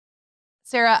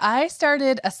Sarah, I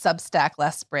started a Substack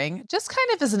last spring, just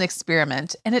kind of as an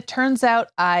experiment, and it turns out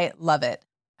I love it.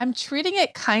 I'm treating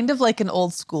it kind of like an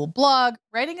old school blog,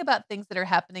 writing about things that are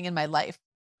happening in my life.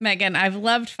 Megan, I've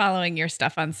loved following your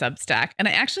stuff on Substack, and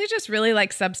I actually just really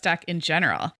like Substack in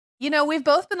general. You know, we've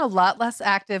both been a lot less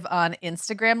active on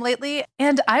Instagram lately,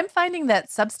 and I'm finding that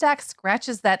Substack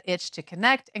scratches that itch to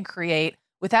connect and create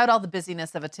without all the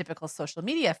busyness of a typical social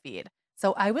media feed.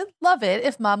 So I would love it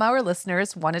if Mom Hour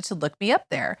listeners wanted to look me up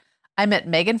there. I'm at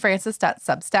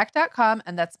meaganfrancis.substack.com,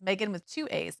 and that's Meagan with 2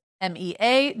 A's,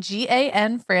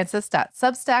 Meagan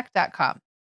Francis.substack.com.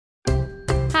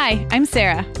 Hi, I'm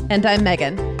Sarah. And I'm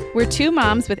Meagan. We're 2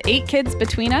 moms with 8 kids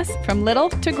between us, from little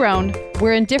to grown.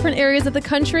 We're in different areas of the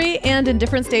country and in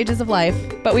different stages of life.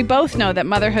 But we both know that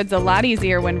motherhood's a lot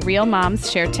easier when real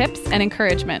moms share tips and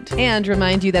encouragement. And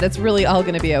remind you that it's really all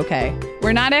going to be okay.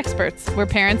 We're not experts. We're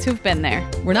parents who've been there.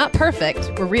 We're not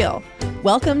perfect. We're real.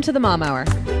 Welcome to the Mom Hour.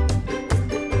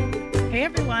 Hey,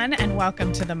 everyone, and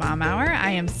welcome to the Mom Hour.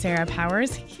 I am Sarah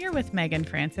Powers, here with Meagan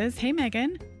Francis. Hey,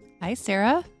 Meagan. Hi,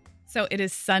 Sarah. So it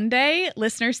is Sunday.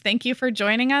 Listeners, thank you for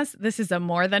joining us. This is a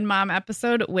More Than Mom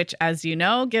episode, which, as you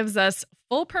know, gives us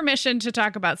full permission to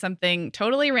talk about something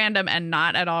totally random and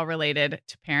not at all related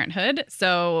to parenthood.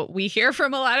 So we hear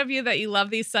from a lot of you that you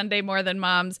love these Sunday More Than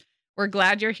Moms. We're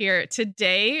glad you're here.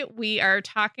 Today, we are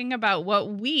talking about what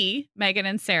we, Meagan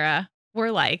and Sarah,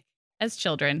 were like as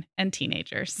children and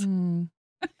teenagers.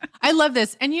 I love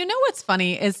this. And you know what's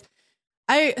funny is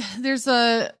there's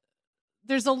a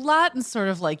lot in sort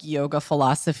of like yoga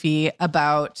philosophy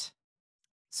about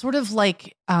sort of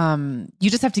like you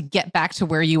just have to get back to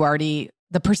where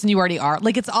the person you already are.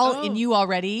 Like it's all in you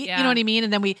already. Yeah. You know what I mean?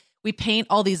 And then we paint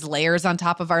all these layers on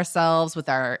top of ourselves with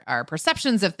our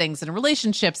perceptions of things and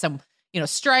relationships and, you know,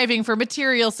 striving for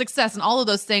material success and all of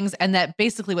those things. And that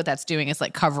basically what that's doing is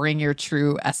like covering your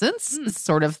true essence. It's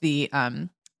sort of the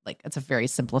like it's a very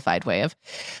simplified way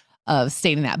of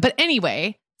stating that. But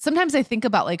anyway, sometimes I think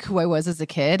about like who I was as a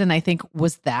kid and I think,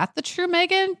 was that the true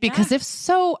Meagan? Because if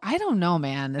so, I don't know,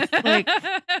 man. It's like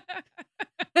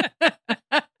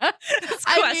it's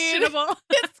questionable.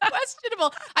 It's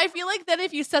questionable. I feel like then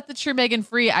if you set the true Meagan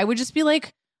free, I would just be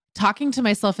like talking to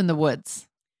myself in the woods.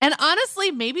 And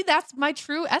honestly, maybe that's my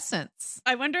true essence.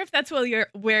 I wonder if that's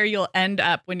where you'll end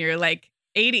up when you're like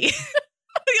 80.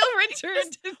 You'll return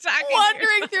to talking.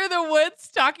 Wandering through the woods,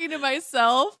 talking to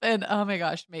myself. And oh my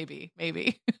gosh, maybe.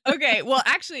 Okay. Well,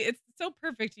 actually, it's so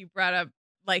perfect you brought up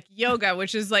like yoga,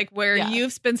 which is like where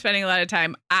you've been spending a lot of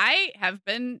time. I have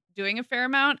been doing a fair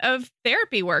amount of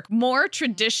therapy work, more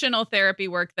traditional therapy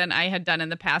work than I had done in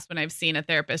the past when I've seen a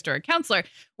therapist or a counselor,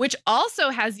 which also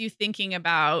has you thinking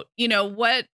about, you know,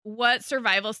 what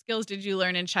survival skills did you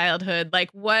learn in childhood? Like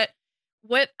what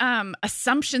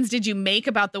assumptions did you make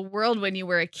about the world when you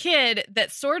were a kid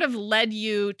that sort of led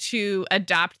you to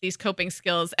adopt these coping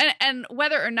skills? And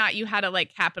whether or not you had a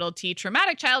like capital T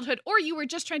traumatic childhood, or you were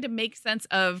just trying to make sense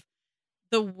of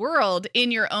the world in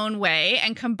your own way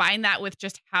and combine that with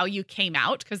just how you came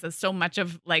out, because so much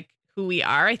of like who we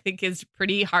are, I think, is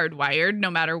pretty hardwired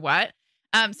no matter what.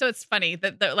 So it's funny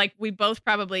that like we both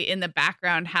probably in the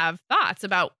background have thoughts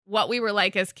about what we were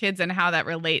like as kids and how that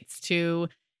relates to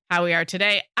how we are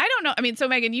today. I don't know. I mean, so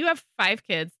Meagan, you have 5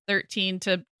 kids, 13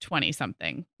 to 20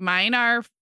 something. Mine are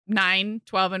 9,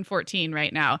 12, and 14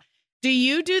 right now. Do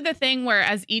you do the thing where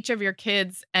as each of your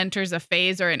kids enters a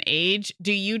phase or an age,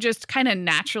 do you just kind of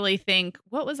naturally think,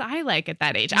 what was I like at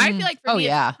that age? I feel like for me,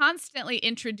 it's constantly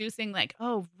introducing like,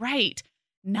 oh, right,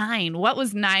 9. What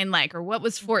was 9 like? Or what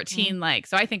was 14 like?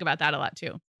 So I think about that a lot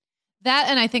too. That,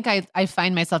 and I think I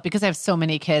find myself, because I have so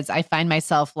many kids, I find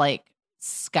myself like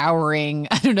scouring,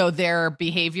 I don't know, their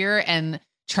behavior and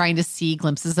trying to see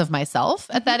glimpses of myself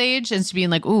at that age and being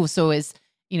like, ooh, so is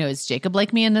Jacob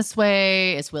like me in this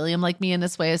way? Is William like me in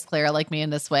this way? Is Clara like me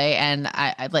in this way? And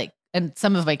I like, and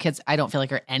some of my kids, I don't feel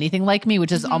like are anything like me,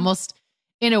 which is almost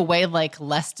in a way like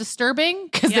less disturbing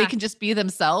because they can just be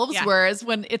themselves. Yeah. Whereas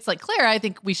when it's like Clara, I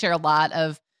think we share a lot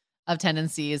of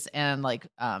tendencies and like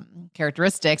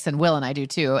characteristics, and Will and I do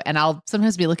too. And I'll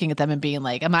sometimes be looking at them and being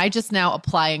like, am I just now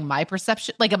applying my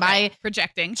perception? Like, am I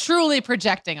truly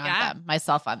projecting on them,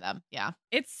 myself on them? Yeah.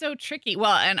 It's so tricky.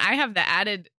 Well, and I have the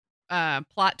added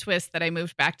plot twist that I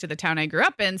moved back to the town I grew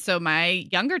up in. So my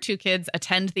younger 2 kids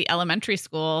attend the elementary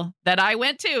school that I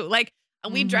went to. Like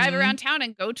we drive around town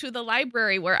and go to the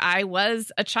library where I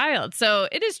was a child. So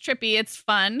it is trippy. It's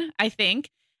fun, I think.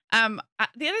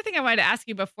 The other thing I wanted to ask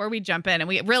you before we jump in, and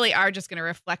we really are just going to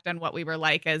reflect on what we were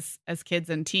like as kids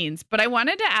and teens, but I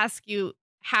wanted to ask you,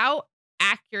 how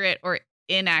accurate or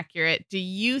inaccurate do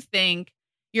you think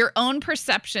your own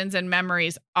perceptions and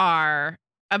memories are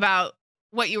about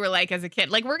what you were like as a kid.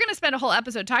 Like, we're going to spend a whole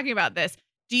episode talking about this.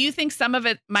 Do you think some of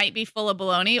it might be full of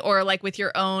baloney, or like with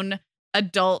your own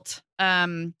adult,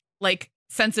 like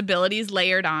sensibilities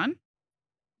layered on?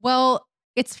 Well,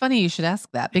 it's funny you should ask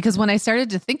that, because when I started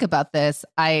to think about this,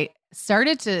 I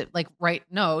started to like write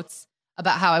notes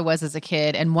about how I was as a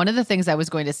kid. And one of the things I was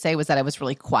going to say was that I was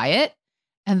really quiet.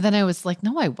 And then I was like,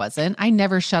 no, I wasn't. I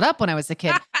never shut up when I was a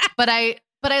kid. But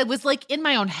I was like in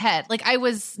my own head. Like I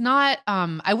was not,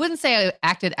 I wouldn't say I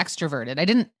acted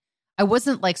extroverted. I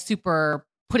wasn't like super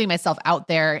putting myself out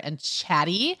there and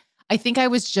chatty. I think I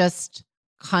was just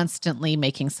constantly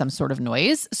making some sort of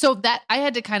noise. So that I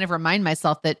had to kind of remind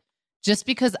myself that just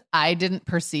because I didn't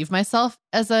perceive myself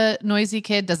as a noisy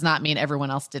kid does not mean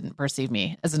everyone else didn't perceive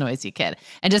me as a noisy kid.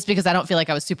 And just because I don't feel like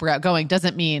I was super outgoing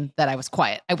doesn't mean that I was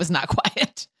quiet. I was not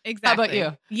quiet. Exactly. How about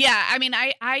you? Yeah. I mean,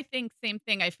 I think same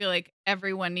thing. I feel like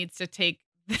everyone needs to take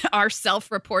our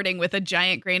self-reporting with a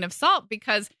giant grain of salt,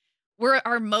 because we're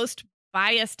our most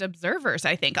biased observers.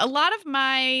 I think a lot of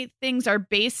my things are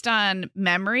based on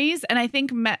memories. And I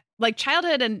think like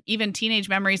childhood and even teenage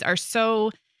memories are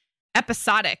so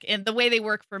episodic in the way they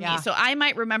work for me. So I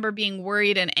might remember being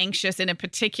worried and anxious in a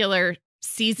particular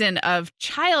season of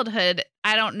childhood.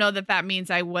 I don't know that that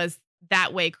means I was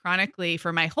that way chronically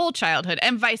for my whole childhood,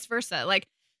 and vice versa. Like,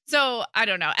 so I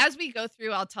don't know. As we go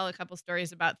through, I'll tell a couple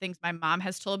stories about things my mom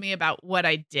has told me about what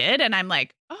I did. And I'm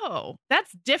like, oh,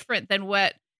 that's different than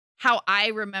how I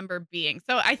remember being.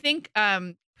 So I think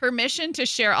permission to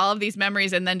share all of these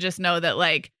memories, and then just know that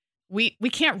like, we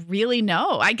can't really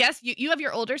know. I guess you have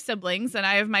your older siblings and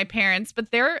I have my parents,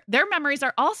 but their memories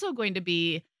are also going to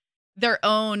be their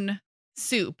own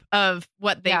soup of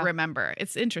what they remember.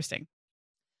 It's interesting.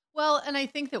 Well, and I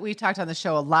think that we talked on the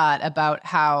show a lot about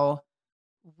how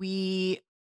we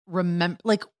remember,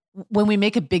 like when we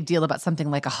make a big deal about something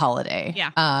like a holiday,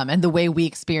 and the way we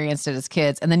experienced it as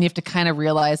kids. And then you have to kind of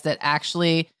realize that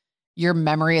actually your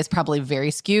memory is probably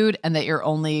very skewed, and that you're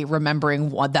only remembering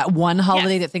that one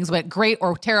holiday that things went great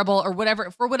or terrible or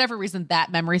whatever, for whatever reason, that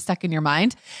memory stuck in your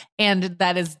mind. And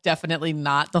that is definitely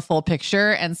not the full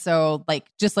picture. And so like,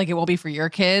 just like it will be for your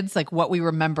kids, like what we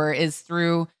remember is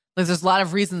through, like, there's a lot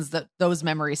of reasons that those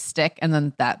memories stick. And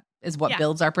then that is what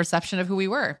builds our perception of who we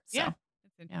were. So. Yeah.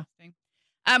 That's interesting.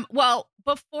 Well,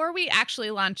 before we actually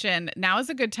launch in, now is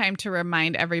a good time to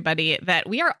remind everybody that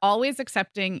we are always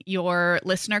accepting your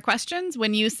listener questions.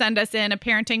 When you send us in a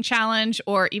parenting challenge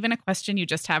or even a question you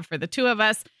just have for the two of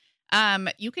us,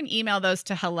 you can email those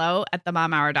to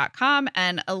hello@themomhour.com.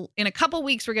 And in a couple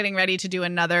weeks, we're getting ready to do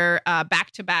another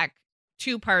back-to-back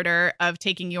two-parter of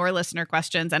taking your listener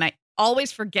questions. And I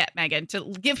always forget, Meagan,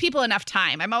 to give people enough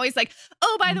time. I'm always like,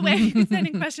 oh, by the way, you're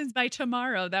sending questions by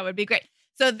tomorrow. That would be great.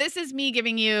 So this is me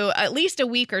giving you at least a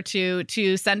week or two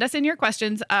to send us in your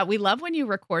questions. We love when you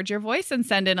record your voice and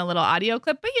send in a little audio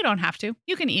clip, but you don't have to.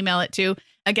 You can email it too.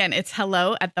 Again, it's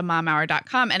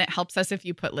hello@themomhour.com, and it helps us if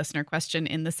you put listener question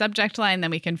in the subject line,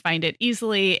 then we can find it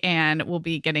easily, and we'll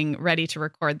be getting ready to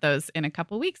record those in a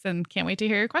couple weeks, and can't wait to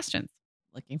hear your questions.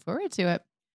 Looking forward to it.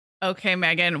 Okay,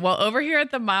 Meagan. Well, over here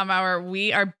at the Mom Hour,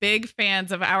 we are big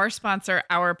fans of our sponsor,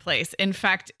 Our Place. In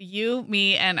fact, you,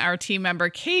 me, and our team member,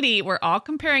 Katie, were all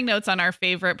comparing notes on our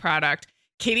favorite product.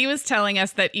 Katie was telling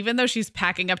us that even though she's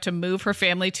packing up to move her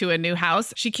family to a new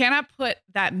house, she cannot put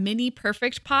that mini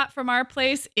perfect pot from Our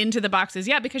Place into the boxes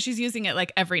yet because she's using it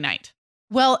like every night.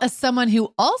 Well, as someone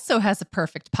who also has a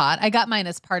perfect pot, I got mine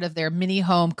as part of their mini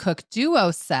home cook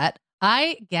duo set.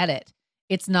 I get it.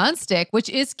 It's nonstick, which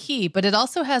is key, but it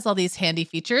also has all these handy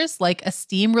features like a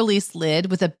steam release lid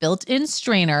with a built-in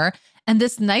strainer and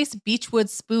this nice beechwood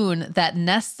spoon that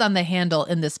nests on the handle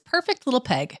in this perfect little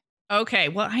peg. Okay,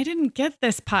 well, I didn't get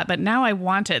this pot, but now I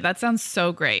want it. That sounds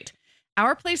so great.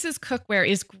 Our Place's cookware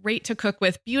is great to cook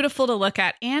with, beautiful to look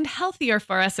at, and healthier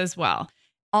for us as well.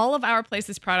 All of Our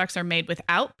Place's products are made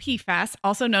without PFAS,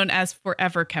 also known as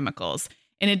forever chemicals.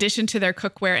 In addition to their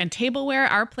cookware and tableware,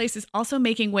 Our Place is also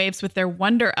making waves with their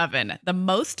Wonder Oven, the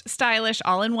most stylish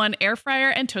all-in-one air fryer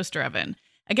and toaster oven.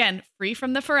 Again, free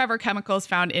from the forever chemicals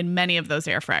found in many of those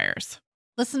air fryers.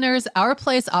 Listeners, Our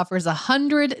Place offers a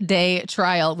 100-day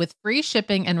trial with free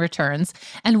shipping and returns,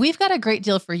 and we've got a great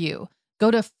deal for you. Go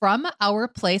to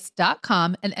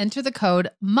FromOurPlace.com and enter the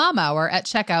code MOMHOUR at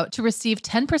checkout to receive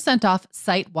 10% off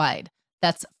site-wide.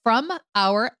 That's from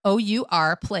OurPlace.com,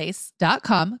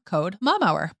 code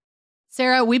MOMHOUR.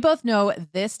 Sarah, we both know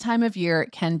this time of year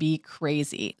can be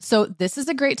crazy. So this is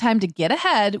a great time to get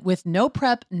ahead with no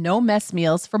prep, no mess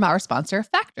meals from our sponsor,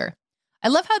 Factor. I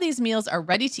love how these meals are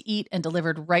ready to eat and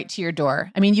delivered right to your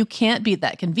door. I mean, you can't beat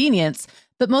that convenience,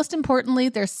 but most importantly,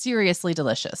 they're seriously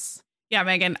delicious. Yeah,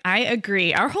 Megan, I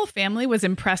agree. Our whole family was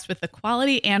impressed with the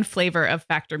quality and flavor of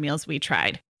Factor meals we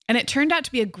tried. And it turned out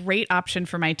to be a great option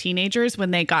for my teenagers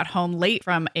when they got home late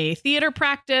from a theater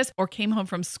practice or came home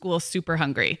from school super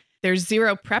hungry. There's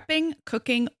zero prepping,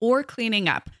 cooking, or cleaning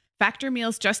up. Factor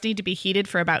meals just need to be heated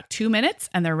for about 2 minutes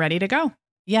and they're ready to go.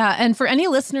 Yeah. And for any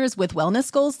listeners with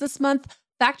wellness goals this month,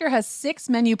 Factor has 6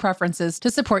 menu preferences to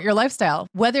support your lifestyle.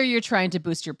 Whether you're trying to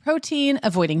boost your protein,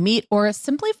 avoiding meat, or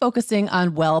simply focusing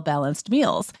on well-balanced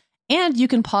meals. And you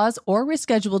can pause or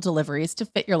reschedule deliveries to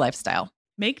fit your lifestyle.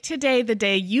 Make today the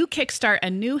day you kickstart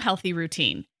a new healthy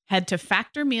routine. Head to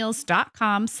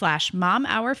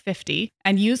factormeals.com/momhour50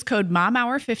 and use code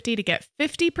momhour50 to get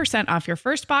 50% off your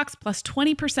first box plus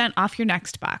 20% off your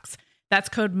next box. That's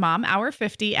code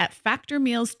momhour50 at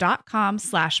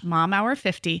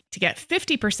factormeals.com/momhour50 to get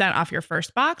 50% off your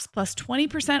first box plus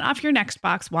 20% off your next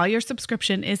box while your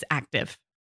subscription is active.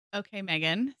 Okay,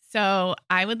 Megan. So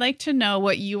I would like to know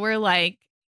what you were like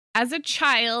as a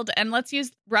child, and let's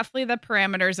use roughly the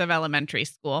parameters of elementary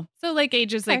school. So like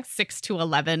ages like 6 to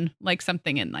 11, like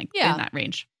something in in that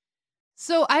range.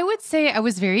 So I would say I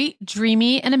was very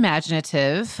dreamy and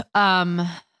imaginative.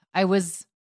 I was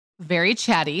very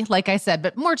chatty, like I said,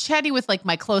 but more chatty with like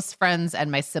my close friends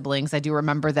and my siblings. I do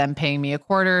remember them paying me a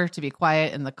quarter to be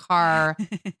quiet in the car,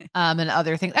 and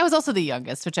other things. I was also the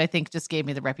youngest, which I think just gave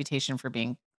me the reputation for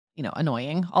being,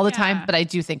 annoying all the time. But I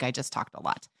do think I just talked a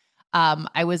lot.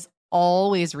 I was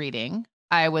always reading.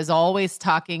 I was always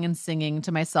talking and singing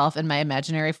to myself and my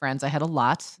imaginary friends. I had a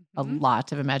lot of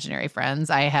imaginary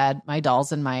friends. I had my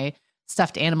dolls and my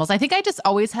stuffed animals. I think I just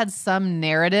always had some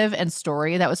narrative and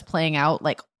story that was playing out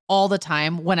like all the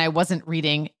time when I wasn't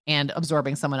reading and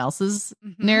absorbing someone else's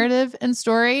narrative and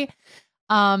story.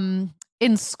 In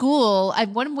school,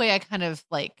 one way I kind of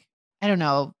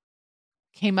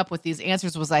came up with these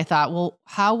answers was I thought, well,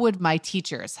 how would my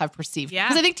teachers have perceived?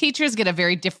 Because I think teachers get a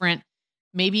very different,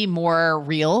 maybe more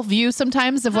real view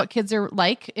sometimes of what kids are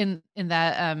like in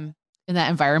that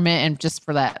environment, and just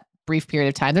for that brief period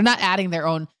of time. They're not adding their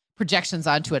own projections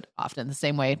onto it often the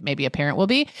same way maybe a parent will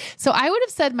be. So I would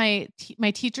have said my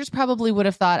teachers probably would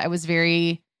have thought I was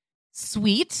very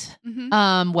sweet,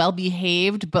 well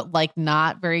behaved, but like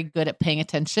not very good at paying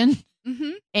attention.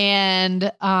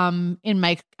 And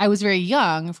I was very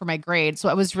young for my grade, so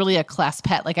I was really a class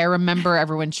pet. Like I remember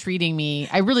everyone treating me,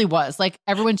 I really was like,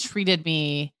 everyone treated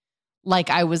me like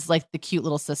I was like the cute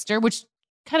little sister, which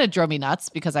kind of drove me nuts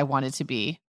because I wanted to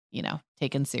be,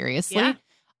 taken seriously. Yeah.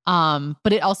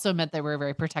 But it also meant they were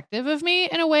very protective of me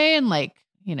in a way, and like,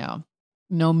 no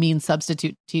mean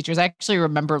substitute teachers. I actually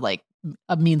remember like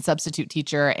a mean substitute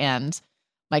teacher and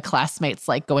my classmates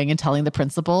like going and telling the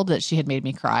principal that she had made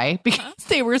me cry because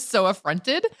they were so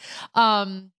affronted.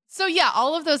 So yeah,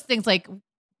 all of those things, like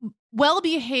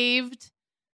well-behaved,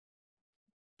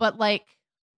 but like,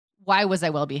 why was I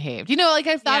well-behaved? Like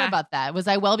I've thought about that. Was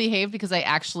I well-behaved because I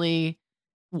actually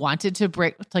wanted to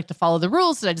to follow the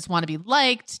rules? Did I just want to be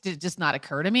liked? Did it just not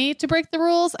occur to me to break the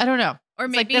rules? I don't know. Or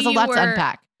maybe there's a lot to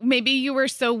unpack. Maybe you were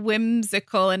so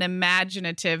whimsical and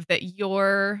imaginative that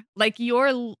your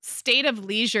state of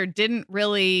leisure didn't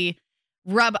really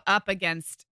rub up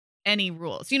against any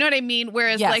rules. You know what I mean?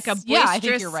 Whereas like a boisterous, I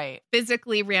think you're right,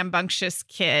 physically rambunctious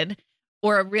kid,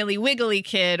 or a really wiggly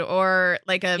kid, or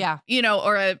like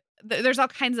there's all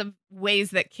kinds of ways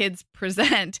that kids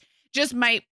present just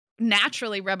might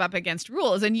naturally rub up against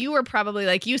rules. And you were probably,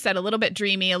 like you said, a little bit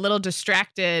dreamy, a little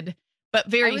distracted, but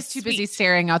very I was too busy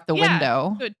staring out the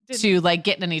window to like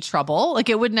get in any trouble. Like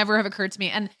it would never have occurred to me.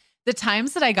 And the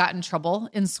times that I got in trouble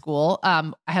in school,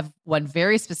 I have one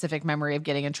very specific memory of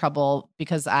getting in trouble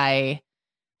because I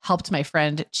helped my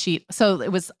friend cheat. So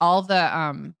it was all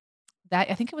the,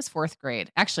 I think it was 4th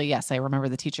grade. Actually, yes, I remember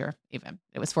the teacher even.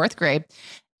 It was 4th grade.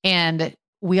 And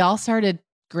we all started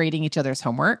grading each other's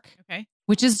homework. Okay.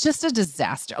 Which is just a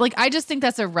disaster. Like, I just think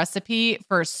that's a recipe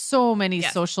for so many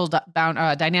social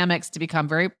dynamics to become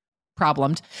very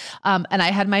problemed. And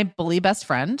I had my bully best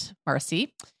friend,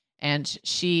 Marcy, and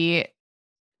she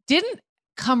didn't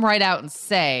come right out and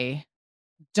say,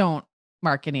 don't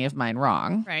mark any of mine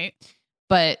wrong. Right.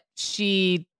 But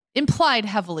she implied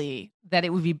heavily that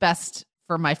it would be best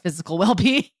for my physical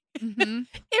well-being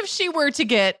if she were to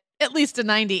get at least a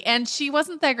 90. And she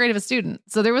wasn't that great of a student.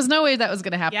 So there was no way that was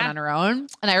going to happen on her own.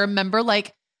 And I remember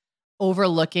like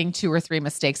overlooking 2 or 3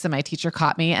 mistakes and my teacher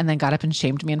caught me and then got up and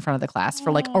shamed me in front of the class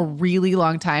for like a really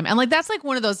long time. And like, that's like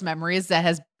one of those memories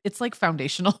that it's like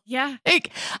foundational. Yeah.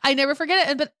 Like I never forget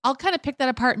it. But I'll kind of pick that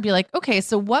apart and be like, okay,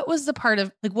 so what was the part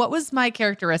of like, what was my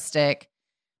characteristic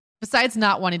besides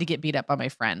not wanting to get beat up by my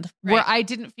friend, where I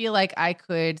didn't feel like I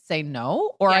could say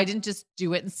no, or I didn't just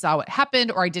do it and saw what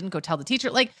happened, or I didn't go tell the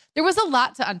teacher. Like there was a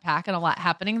lot to unpack and a lot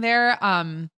happening there.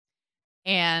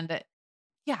 And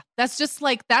yeah, that's just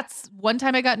like, that's one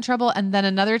time I got in trouble. And then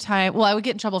another time, well, I would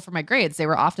get in trouble for my grades. They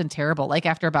were often terrible. Like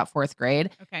after about 4th grade,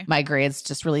 my grades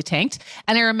just really tanked.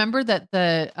 And I remember that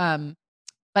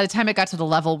by the time it got to the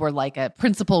level where like a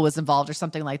principal was involved or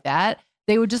something like that,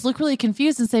 they would just look really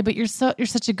confused and say, but you're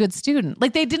such a good student.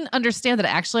 Like they didn't understand that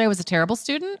actually I was a terrible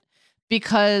student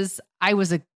because I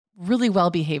was a really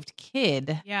well-behaved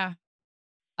kid. Yeah.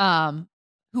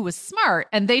 Who was smart.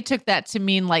 And they took that to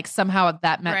mean like somehow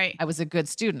that meant I was a good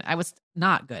student. I was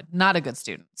not a good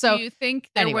student. So do you think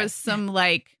there was some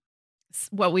like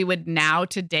what we would now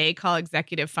today call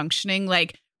executive functioning,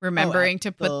 like remembering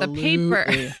to put the paper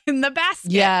in the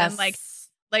basket and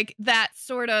like that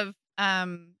sort of,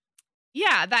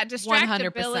 that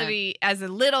distractibility 100%. as a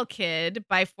little kid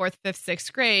by 4th, 5th,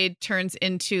 6th grade turns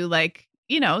into like,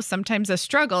 sometimes a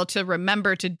struggle to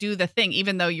remember to do the thing,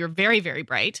 even though you're very, very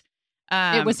bright.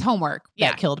 It was homework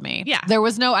that killed me. Yeah.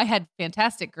 I had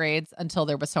fantastic grades until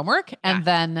there was homework. And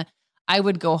then I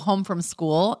would go home from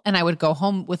school and I would go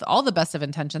home with all the best of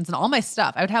intentions and all my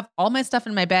stuff. I would have all my stuff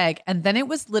in my bag. And then it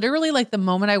was literally like the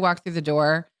moment I walked through the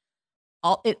door,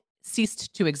 it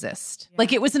ceased to exist. Yeah.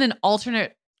 Like it was in an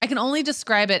alternate, I can only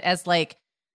describe it as like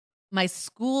my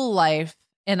school life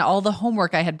and all the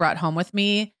homework I had brought home with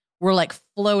me were like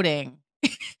floating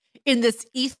in this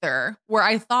ether where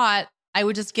I thought I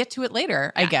would just get to it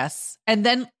later, I guess. And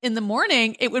then in the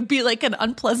morning, it would be like an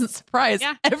unpleasant surprise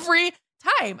every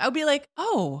time. I would be like,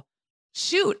 oh,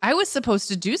 shoot, I was supposed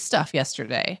to do stuff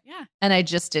yesterday. Yeah. And I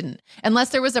just didn't.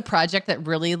 Unless there was a project that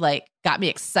really like got me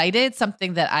excited,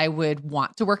 something that I would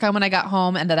want to work on when I got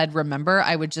home and that I'd remember,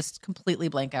 I would just completely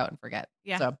blank out and forget.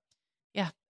 Yeah. So, yeah.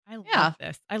 I love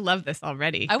this. I love this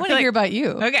already. I want to hear about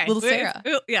you. Okay. Little Sarah.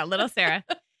 Yeah, little Sarah.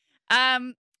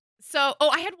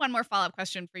 I had one more follow-up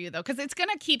question for you though, because it's going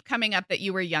to keep coming up that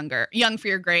you were young for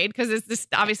your grade, because it's this,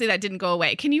 obviously that didn't go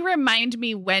away. Can you remind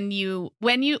me when you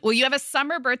have a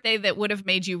summer birthday that would have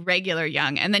made you regular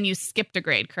young, and then you skipped a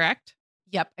grade, correct?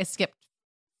 Yep. I skipped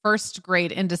 1st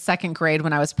grade into 2nd grade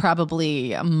when I was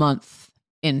probably a month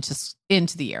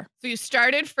into the year. So you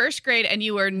started 1st grade and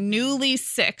you were newly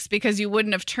 6 because you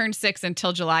wouldn't have turned 6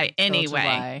 until July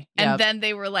anyway. Yep. And then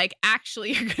they were like,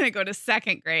 actually, you're going to go to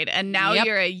 2nd grade. And now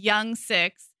you're a young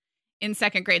 6 in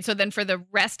 2nd grade. So then for the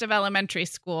rest of elementary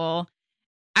school,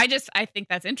 I think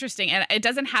that's interesting. And it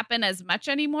doesn't happen as much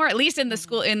anymore, at least in the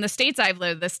school, in the states I've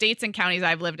lived, the states and counties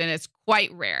I've lived in, it's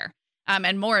quite rare.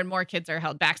 And more kids are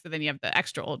held back. So then you have the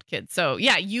extra old kids. So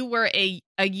yeah, you were a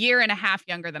year and a half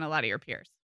younger than a lot of your peers.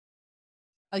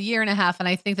 A year and a half. And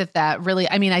I think that really,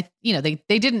 I mean,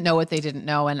 they didn't know what they didn't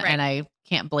know. And I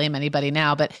can't blame anybody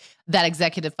now, but that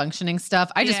executive functioning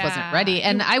stuff, I just wasn't ready.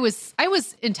 And I was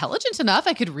intelligent enough.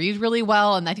 I could read really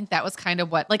well. And I think that was kind of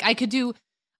what, like, I could do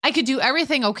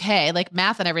everything okay. Like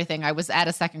math and everything, I was at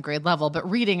a 2nd grade level, but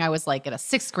reading, I was like at a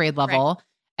 6th grade level. Right.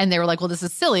 And they were like, well, this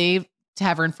is silly to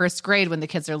have her in 1st grade when the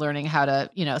kids are learning how to,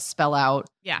 spell out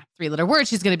 3-letter words.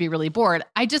 She's going to be really bored.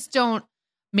 I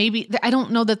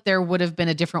don't know that there would have been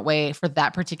a different way for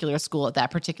that particular school at that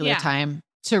particular time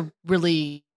to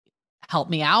really help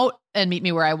me out and meet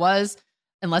me where I was,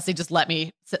 unless they just let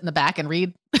me sit in the back and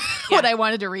read what I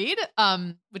wanted to read.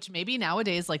 Which maybe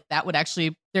nowadays, like that would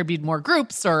actually, there'd be more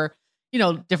groups or,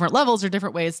 different levels or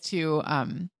different ways to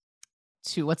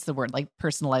what's the word? Like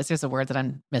personalize. There's a word that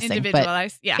I'm missing.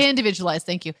 Individualize. Individualize.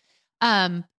 Thank you.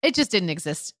 It just didn't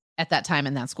exist at that time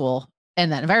in that school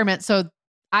and that environment. So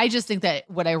I just think that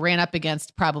what I ran up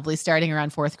against probably starting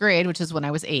around 4th grade, which is when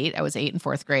I was 8 in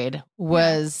 4th grade,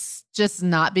 was just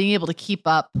not being able to keep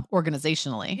up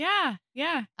organizationally. Yeah.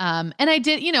 Yeah. And I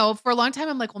did, for a long time,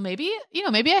 I'm like, well, maybe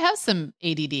I have some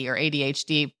ADD or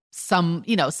ADHD, some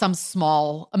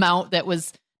small amount that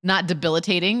was not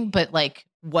debilitating, but like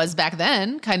was back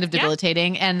then kind of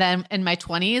debilitating. And then in my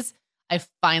 20s, I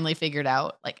finally figured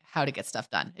out like how to get stuff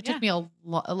done. It took me a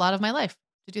lot of my life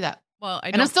to do that. Well,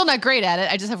 I'm still not great at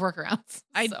it. I just have workarounds.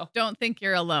 I don't think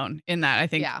you're alone in that. I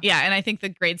think, and I think the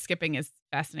grade skipping is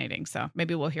fascinating. So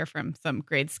maybe we'll hear from some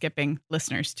grade skipping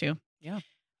listeners too. Yeah.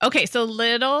 Okay. So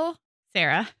little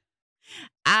Sarah,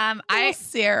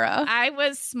 Sarah, I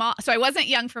was small. So I wasn't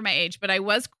young for my age, but I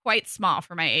was quite small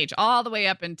for my age all the way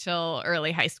up until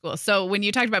early high school. So when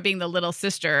you talked about being the little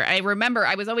sister, I remember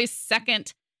I was always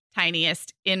 2nd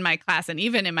tiniest in my class and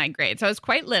even in my grade. So I was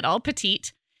quite little,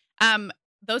 petite.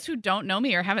 Those who don't know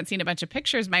me or haven't seen a bunch of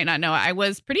pictures might not know I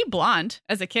was pretty blonde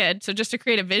as a kid. So just to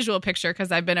create a visual picture,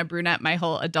 because I've been a brunette my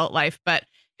whole adult life, but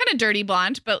kind of dirty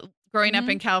blonde, but growing up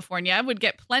in California. Would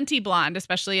get plenty blonde,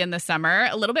 especially in the summer,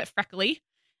 a little bit freckly.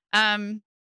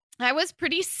 I was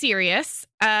pretty serious.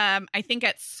 I think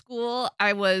at school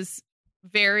I was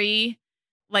very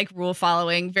rule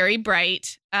following, very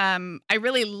bright. I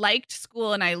really liked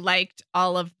school and I liked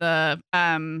all of the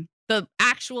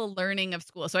actual learning of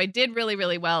school. So I did really,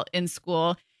 really well in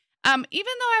school. Even though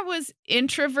I was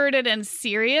introverted and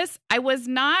serious, I was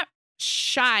not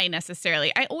shy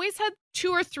necessarily. I always had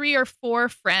 2 or 3 or 4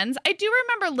 friends. I do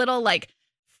remember little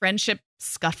friendship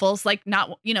scuffles,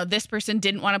 not, this person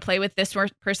didn't want to play with this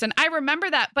person. I remember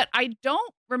that, but I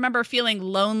don't remember feeling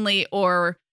lonely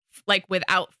or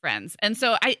without friends. And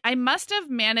so I must have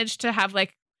managed to have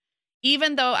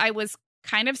even though I was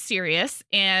kind of serious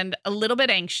and a little bit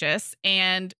anxious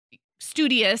and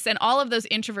studious and all of those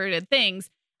introverted things,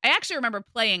 I actually remember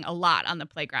playing a lot on the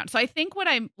playground. So I think what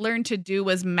I learned to do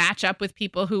was match up with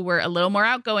people who were a little more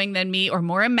outgoing than me or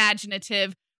more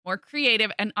imaginative, more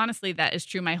creative. And honestly, that is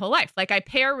true my whole life. I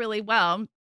pair really well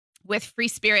with free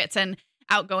spirits and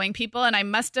outgoing people. And I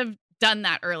must have done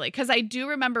that early because I do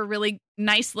remember really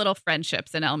nice little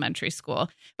friendships in elementary school.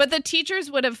 But the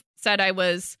teachers would have said I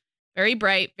was very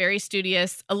bright, very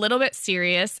studious, a little bit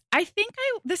serious. I think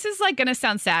this is going to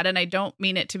sound sad and I don't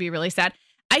mean it to be really sad.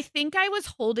 I think I was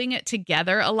holding it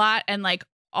together a lot and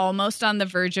almost on the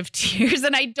verge of tears.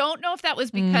 And I don't know if that was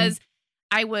because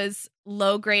I was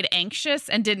low grade anxious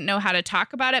and didn't know how to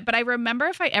talk about it. But I remember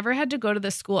if I ever had to go to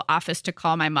the school office to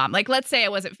call my mom, let's say I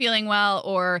wasn't feeling well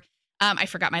or I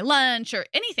forgot my lunch or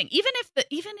anything, even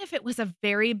if it was a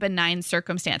very benign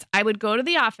circumstance, I would go to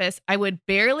the office. I would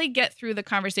barely get through the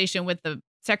conversation with the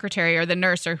secretary or the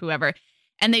nurse or whoever,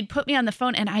 and they'd put me on the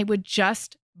phone and I would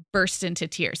just burst into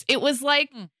tears. It was so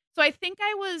I think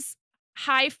I was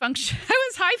high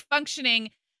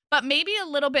functioning, but maybe a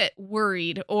little bit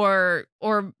worried or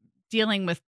dealing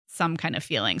with some kind of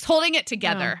feelings, holding it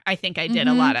together. I think I did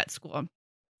a lot at school.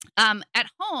 At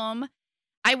home,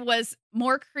 I was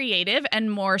more creative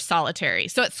and more solitary.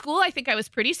 So at school, I think I was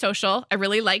pretty social. I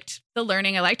really liked the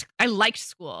learning. I liked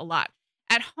school a lot.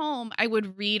 At home, I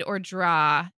would read or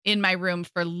draw in my room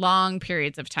for long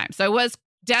periods of time. So I was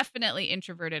definitely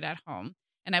introverted at home,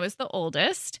 and I was the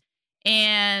oldest.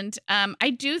 And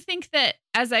I do think that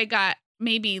as I got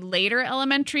maybe later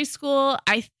elementary school,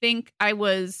 I think I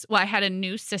had a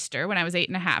new sister when I was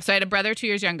 8.5. So I had a brother 2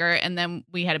 years younger, and then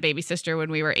we had a baby sister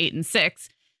when we were 8 and 6.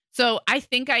 So I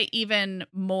think I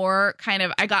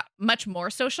got much more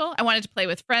social. I wanted to play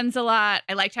with friends a lot.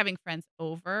 I liked having friends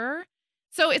over.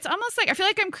 So it's almost I feel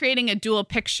like I'm creating a dual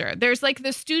picture. There's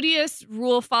the studious,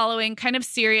 rule following, kind of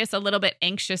serious, a little bit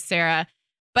anxious Sarah.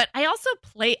 But I also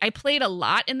played a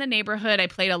lot in the neighborhood. I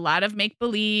played a lot of make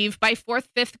believe. By 4th,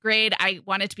 5th grade, I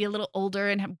wanted to be a little older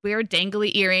and wear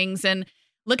dangly earrings and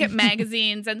look at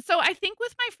magazines. And so I think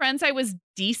with my friends, I was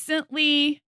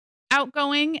decently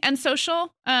outgoing and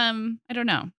social. I don't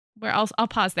know. I'll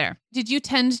pause there. Did you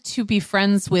tend to be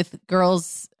friends with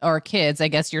girls or kids, I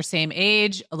guess your same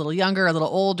age, a little younger, a little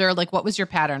older? What was your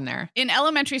pattern there? In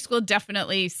elementary school,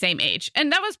 definitely same age.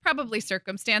 And that was probably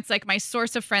circumstance. My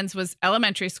source of friends was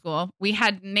elementary school. We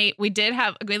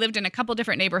lived in a couple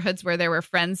different neighborhoods where there were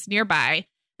friends nearby,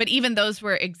 but even those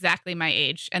were exactly my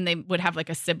age. And they would have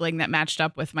a sibling that matched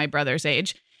up with my brother's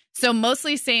age. So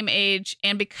mostly same age.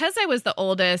 And because I was the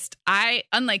oldest,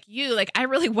 unlike you, I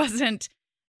really wasn't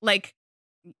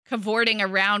cavorting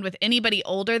around with anybody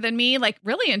older than me,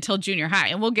 really until junior high.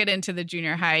 And we'll get into the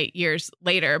junior high years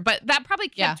later. But that probably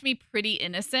kept me pretty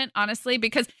innocent, honestly,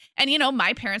 because,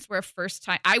 my parents were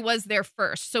I was their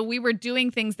first. So we were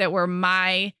doing things that were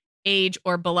my age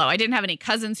or below. I didn't have any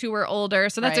cousins who were older.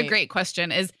 So that's a great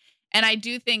question and I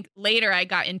do think later I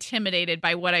got intimidated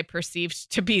by what I perceived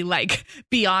to be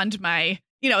beyond my,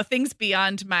 things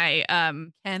beyond my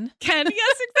Ken. Yes,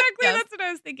 exactly. Yes. That's what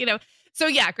I was thinking of. So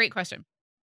yeah, great question.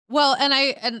 Well,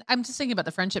 and I'm just thinking about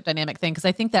the friendship dynamic thing because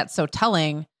I think that's so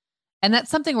telling, and that's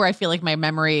something where I feel like my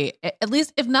memory, at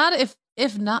least if not of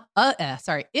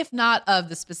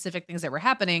the specific things that were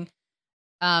happening,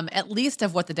 at least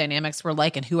of what the dynamics were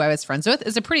like and who I was friends with,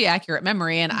 is a pretty accurate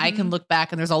memory. And I can look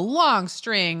back and there's a long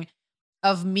string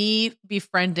of me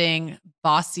befriending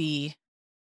bossy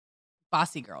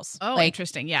girls. Oh,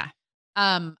 interesting. Yeah.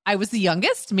 I was the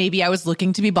youngest. Maybe I was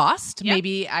looking to be bossed. Yep.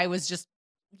 Maybe I was just,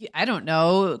 I don't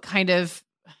know, kind of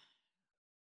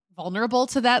vulnerable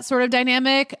to that sort of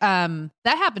dynamic. That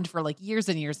happened for years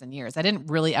and years and years. I didn't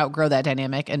really outgrow that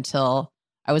dynamic until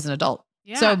I was an adult.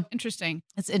 Yeah. So interesting.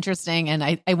 It's interesting. And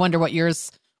I wonder what your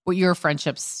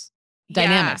friendships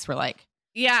dynamics were like.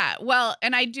 Yeah. Well,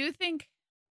 and I do think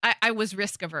I was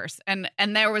risk averse, and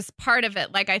there was part of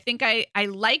it. Like, I think I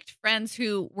liked friends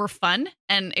who were fun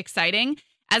and exciting.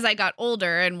 As I got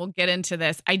older, and we'll get into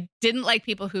this, I didn't like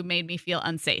people who made me feel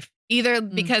unsafe, either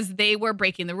because they were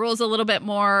breaking the rules a little bit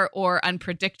more or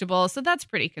unpredictable. So that's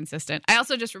pretty consistent. I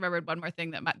also just remembered one more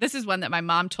thing this is one that my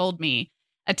mom told me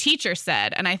a teacher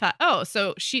said. And I thought, oh,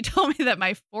 so she told me that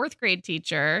my 4th grade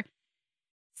teacher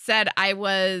said I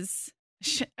wasn't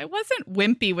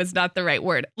wimpy was not the right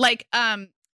word. Like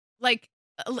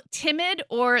timid,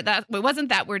 or that it wasn't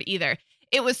that word either.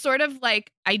 It was sort of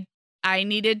like I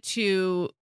needed to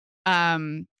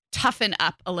toughen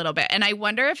up a little bit. And I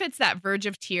wonder if it's that verge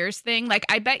of tears thing. Like,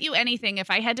 I bet you anything, if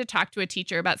I had to talk to a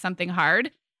teacher about something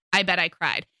hard, I bet I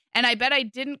cried. And I bet I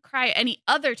didn't cry any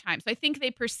other time. So I think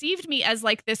they perceived me as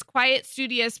like this quiet,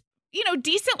 studious,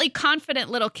 decently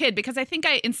confident little kid, because I think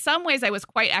in some ways I was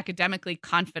quite academically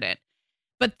confident.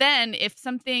 But then if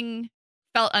something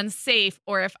felt unsafe,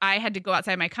 or if I had to go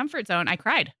outside my comfort zone, I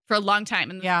cried for a long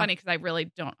time. And it's funny because I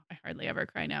hardly ever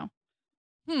cry now.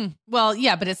 Well,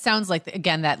 yeah, but it sounds like,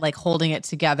 again, that like holding it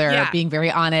together, being very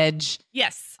on edge.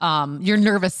 Yes. Your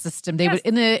nervous system. They would,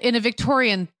 in a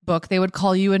Victorian book, they would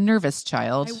call you a nervous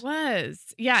child. I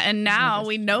was. Yeah. And now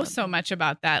we know so much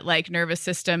about that, like nervous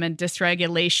system and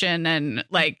dysregulation and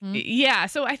like,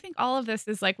 So I think all of this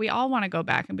is like, we all want to go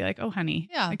back and be like, oh, honey.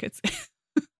 Yeah. Like it's.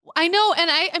 I know. And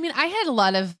I mean, I had a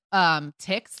lot of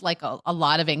tics, like a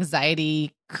lot of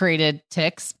anxiety created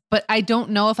tics, but I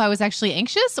don't know if I was actually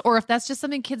anxious or if that's just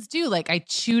something kids do. Like, I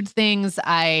chewed things,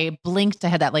 I blinked. I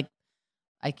had that, like,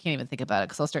 I can't even think about it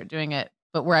because I'll start doing it,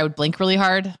 but where I would blink really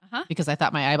hard because I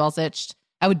thought my eyeballs itched.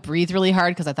 I would breathe really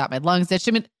hard because I thought my lungs itched.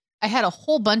 I mean, I had a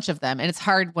whole bunch of them, and it's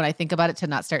hard when I think about it to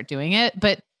not start doing it.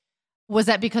 But was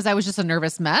that because I was just a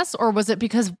nervous mess, or was it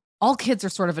because all kids are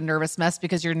sort of a nervous mess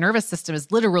because your nervous system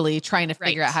is literally trying to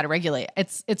figure out how to regulate?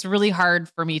 It's really hard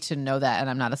for me to know that. And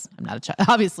I'm not a child,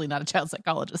 obviously not a child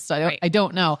psychologist. So I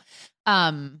don't know.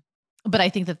 But I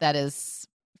think that is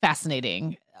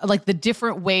fascinating. Like the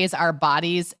different ways our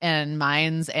bodies and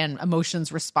minds and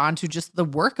emotions respond to just the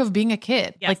work of being a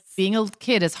kid. Yes. Like being a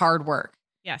kid is hard work.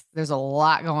 Yes. There's a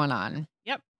lot going on.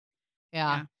 Yep.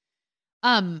 Yeah.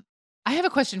 I have a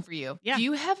question for you. Yeah. Do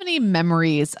you have any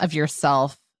memories of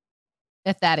yourself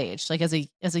at that age, like as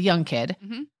a young kid,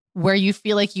 where you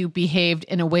feel like you behaved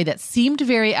in a way that seemed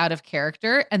very out of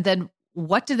character? And then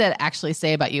what did that actually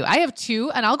say about you? I have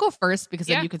 2, and I'll go first because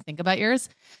then you can think about yours.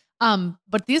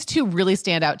 But these 2 really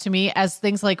stand out to me as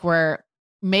things like where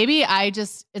maybe I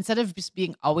just, instead of just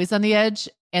being always on the edge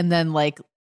and then like,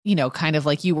 kind of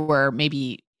like you were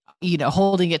maybe,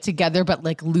 holding it together, but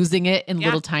like losing it in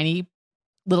little tiny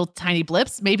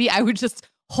blips, maybe I would just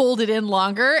hold it in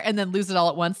longer and then lose it all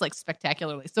at once, like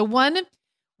spectacularly. So one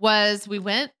was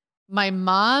my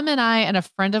mom and I and a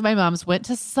friend of my mom's went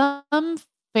to some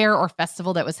fair or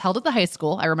festival that was held at the high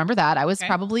school. I remember that. I was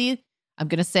probably, I'm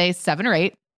going to say 7 or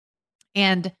 8.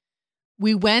 And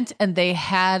we went and they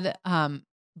had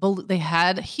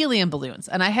helium balloons.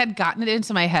 And I had gotten it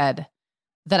into my head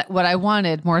that what I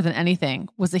wanted more than anything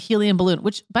was a helium balloon,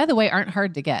 which by the way, aren't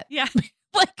hard to get. Yeah.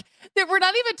 Like we're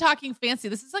not even talking fancy.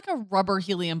 This is like a rubber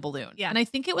helium balloon. Yeah. And I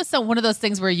think it was one of those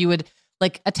things where you would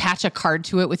like attach a card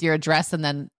to it with your address and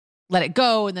then let it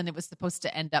go. And then it was supposed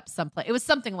to end up someplace. It was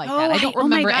something like that. I don't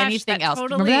remember anything else.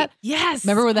 Totally, remember that? Yes.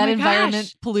 Remember when that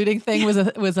environment polluting thing was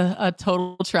a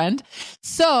total trend?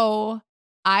 So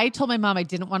I told my mom I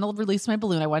didn't want to release my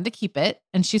balloon. I wanted to keep it.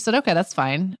 And she said, okay, that's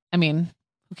fine. I mean,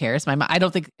 who cares? My mom, I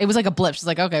don't think it was like a blip. She's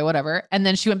like, okay, whatever. And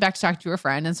then she went back to talk to her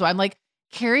friend. And so I'm like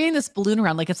carrying this balloon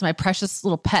around like it's my precious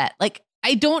little pet. Like,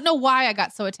 I don't know why I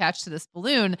got so attached to this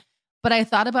balloon, but I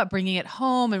thought about bringing it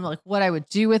home and like what I would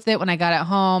do with it when I got it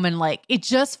home. And like, it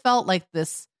just felt like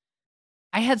this.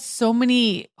 I had so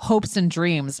many hopes and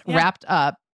dreams wrapped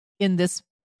up in this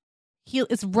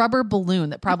it's rubber balloon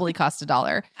that probably cost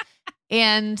 $1.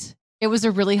 And it was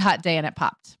a really hot day and it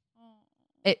popped.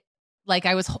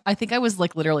 I think I was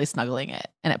like literally snuggling it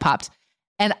and it popped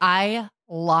and I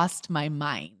lost my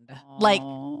mind. Aww. Like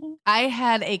I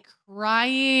had a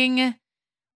crying,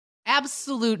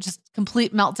 absolute, just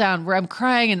complete meltdown where I'm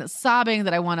crying and sobbing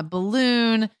that I want a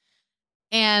balloon.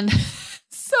 And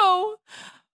so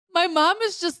my mom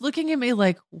is just looking at me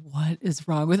like, what is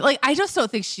wrong with, like, I just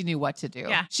don't think she knew what to do.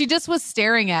 Yeah. She just was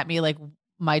staring at me like,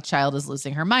 my child is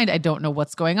losing her mind. I don't know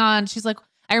what's going on. She's like,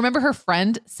 I remember her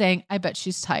friend saying, I bet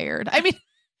she's tired. I mean,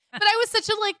 but I was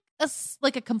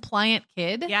such a compliant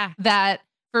kid that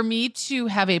for me to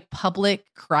have a public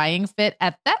crying fit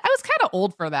at that, I was kind of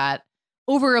old for that,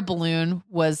 over a balloon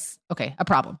was, okay, a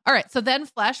problem. All right. So then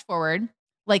flash forward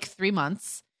like 3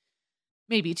 months,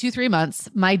 maybe 2-3 months,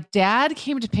 my dad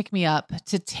came to pick me up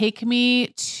to take me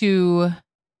to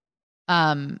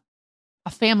a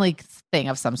family thing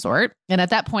of some sort. And at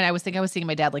that point, I was seeing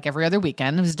my dad like every other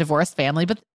weekend. It was a divorced family,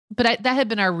 but that had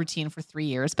been our routine for 3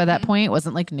 years. By that point, it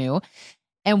wasn't like new.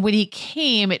 And when he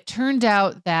came, it turned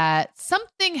out that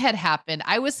something had happened.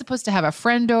 I was supposed to have a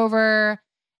friend over.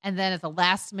 And then at the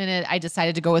last minute, I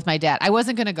decided to go with my dad. I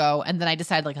wasn't going to go. And then I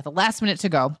decided like at the last minute to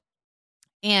go.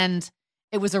 And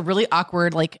it was a really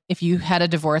awkward, like if you had a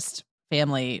divorced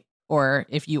family or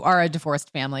if you are a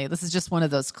divorced family, this is just one of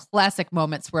those classic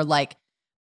moments where like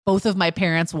both of my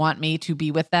parents want me to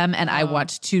be with them and I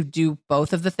want to do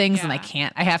both of the things and I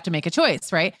can't. I have to make a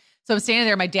choice, right? So I'm standing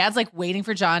there. My dad's like waiting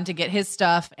for John to get his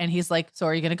stuff. And he's like, so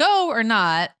are you going to go or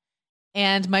not?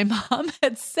 And my mom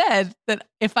had said that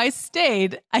if I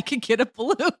stayed, I could get a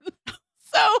balloon.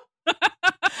 So I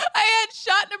had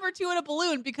shot number 2 in a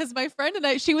balloon because my friend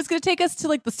and she was going to take us to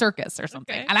like the circus or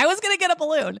something. Okay. And I was going to get a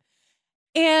balloon.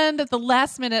 And at the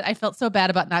last minute, I felt so bad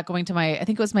about not going to I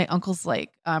think it was my uncle's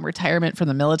like retirement from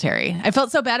the military. I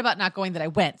felt so bad about not going that I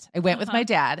went. I went with my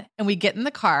dad and we get in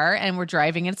the car and we're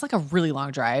driving and it's like a really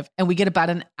long drive. And we get about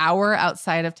an hour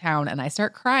outside of town and I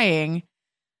start crying,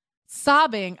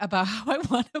 sobbing about how I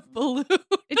want a balloon.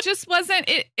 It just wasn't,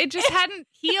 it just hadn't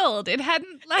healed. It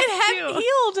hadn't left you. It hadn't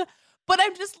healed. But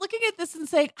I'm just looking at this and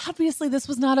saying, obviously this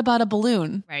was not about a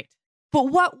balloon. Right. But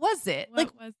what was it?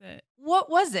 What was it? What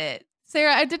was it?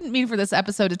 Sarah, I didn't mean for this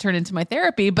episode to turn into my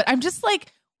therapy, but I'm just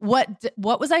like, what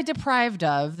was I deprived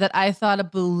of that I thought a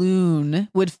balloon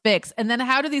would fix? And then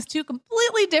how do these two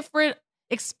completely different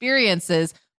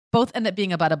experiences both end up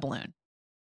being about a balloon?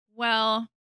 Well,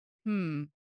 You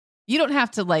don't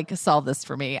have to like solve this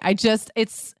for me. I guess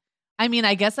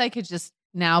I could just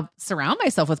now surround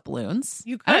myself with balloons.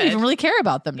 You could. I don't even really care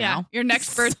about them now. Your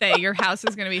next birthday, your house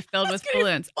is going to be filled with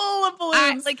balloons. Full of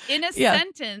balloons. Like in a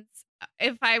sentence,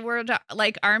 if I were to,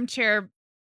 like armchair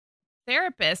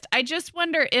therapist, I just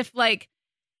wonder if like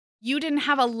you didn't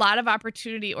have a lot of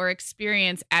opportunity or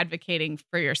experience advocating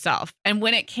for yourself. And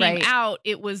when it came out,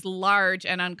 it was large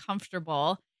and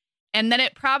uncomfortable. And then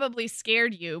it probably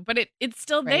scared you, but it's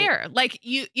still there. Like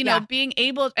you know, being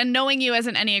able and knowing you as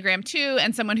an Enneagram 2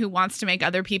 and someone who wants to make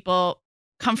other people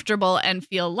comfortable and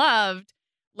feel loved,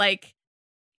 like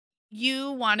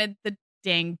you wanted the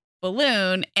dang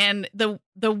balloon, and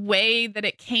the way that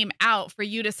it came out for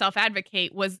you to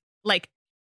self-advocate was like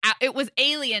it was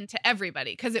alien to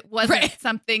everybody because it wasn't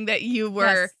something that you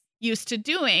were used to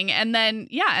doing. And then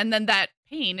that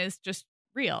pain is just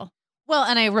real. Well,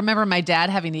 and I remember my dad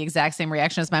having the exact same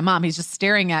reaction as my mom. He's just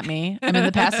staring at me. I'm in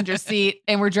the passenger seat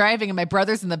and we're driving and my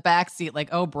brother's in the back seat like,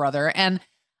 oh, brother. And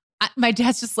my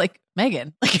dad's just like,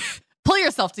 Meagan, like, pull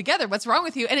yourself together. What's wrong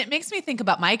with you? And it makes me think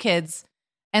about my kids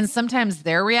and sometimes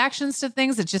their reactions to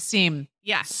things that just seem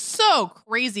so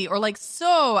crazy or like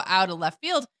so out of left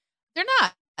field. They're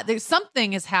not. There's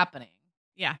something is happening.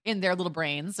 In their little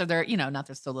brains, or they're, not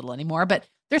they're so little anymore, but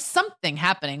there's something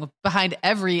happening behind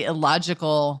every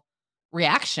illogical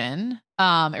reaction,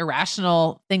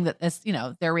 irrational thing that is,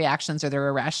 their reactions or their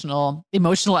irrational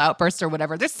emotional outbursts or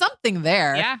whatever. There's something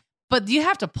there. Yeah. But you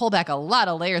have to pull back a lot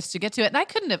of layers to get to it. And I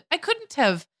couldn't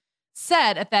have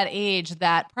said at that age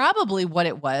that probably what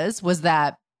it was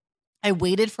that I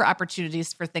waited for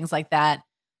opportunities for things like that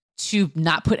to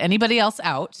not put anybody else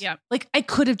out. Yeah. Like I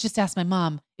could have just asked my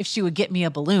mom if she would get me a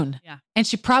balloon. Yeah. And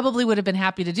she probably would have been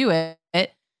happy to do it.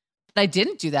 But I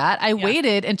didn't do that. I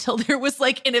waited until there was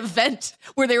like an event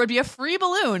where there would be a free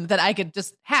balloon that I could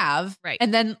just have. Right.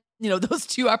 And then, those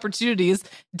two opportunities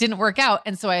didn't work out.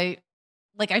 And so I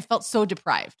felt so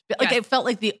deprived. Like it felt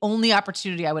like the only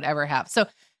opportunity I would ever have. So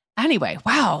anyway,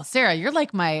 wow, Sarah, you're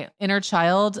like my inner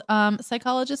child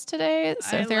psychologist today,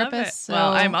 so therapist. So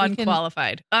well, I'm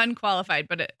unqualified,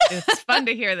 but it's fun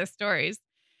to hear the stories.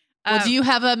 Well, do you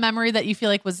have a memory that you feel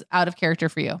like was out of character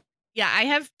for you? Yeah, I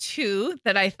have 2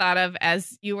 that I thought of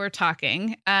as you were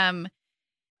talking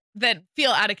that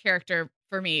feel out of character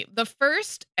for me. The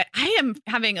first, I am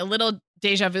having a little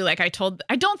deja vu. Like I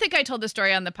don't think I told the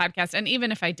story on the podcast. And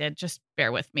even if I did, just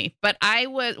bear with me. But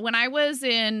when I was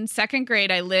in 2nd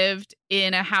grade, I lived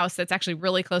in a house that's actually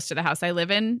really close to the house I live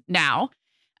in now.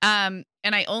 And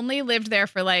I only lived there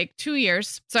for like 2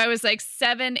 years. So I was like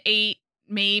 7, 8,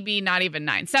 maybe not even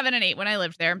 9, 7 and 8 when I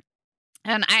lived there.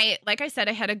 And like I said,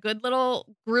 I had a good little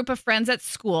group of friends at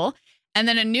school. And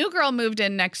then a new girl moved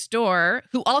in next door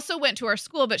who also went to our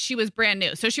school, but she was brand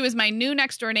new. So she was my new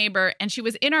next door neighbor and she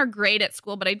was in our grade at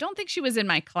school, but I don't think she was in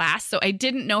my class. So I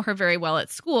didn't know her very well at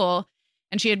school.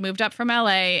 And she had moved up from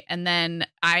LA. And then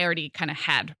I already kind of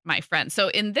had my friends. So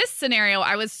in this scenario,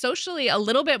 I was socially a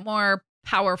little bit more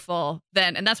powerful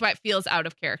then. And that's why it feels out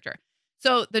of character.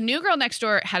 So the new girl next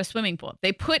door had a swimming pool.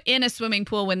 They put in a swimming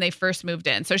pool when they first moved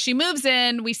in. So she moves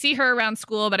in. We see her around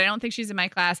school, but I don't think she's in my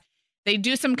class. They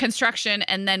do some construction.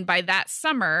 And then by that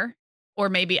summer, or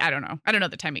maybe, I don't know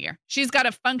the time of year, she's got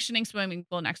a functioning swimming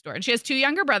pool next door. And she has 2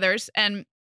 younger brothers. And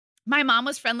my mom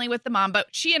was friendly with the mom, but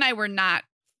she and I were not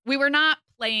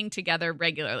playing together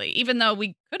regularly, even though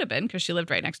we could have been because she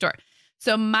lived right next door.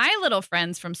 So my little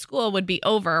friends from school would be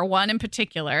over, one in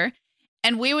particular,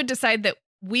 and we would decide that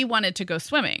we wanted to go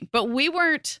swimming, but we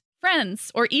weren't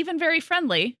friends or even very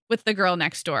friendly with the girl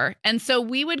next door. And so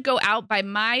we would go out by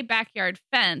my backyard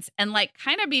fence and like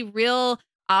kind of be real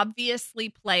obviously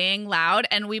playing loud.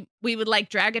 And we would like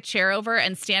drag a chair over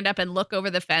and stand up and look over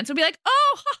the fence and be like,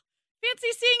 oh, fancy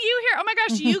seeing you here. Oh my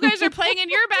gosh, you guys are playing in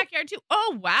your backyard too.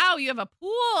 Oh, wow, you have a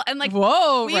pool. And like,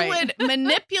 whoa, we would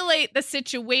manipulate the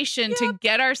situation to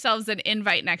get ourselves an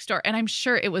invite next door. And I'm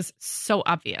sure it was so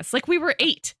obvious. Like we were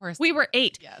 8. We were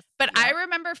 8. Yes. But I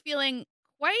remember feeling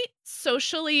quite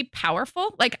socially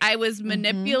powerful. Like I was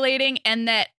manipulating and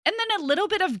then a little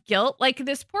bit of guilt. Like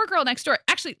this poor girl next door.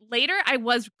 Actually, later I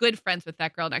was good friends with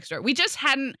that girl next door. We just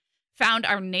hadn't found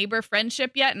our neighbor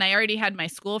friendship yet. And I already had my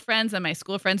school friends and my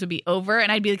school friends would be over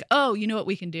and I'd be like, oh, you know what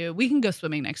we can do? We can go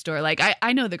swimming next door. Like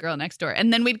I know the girl next door.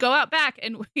 And then we'd go out back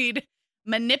and we'd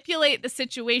manipulate the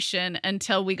situation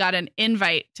until we got an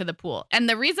invite to the pool. And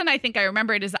the reason I think I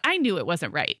remember it is I knew it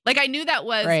wasn't right. Like I knew that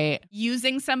was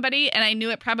using somebody and I knew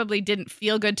it probably didn't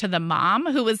feel good to the mom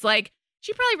who was like,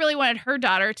 she probably really wanted her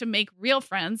daughter to make real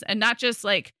friends and not just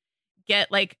like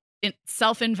get like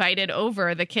self-invited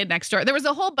over the kid next door. There was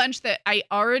a whole bunch that I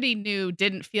already knew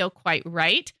didn't feel quite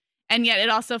right. And yet it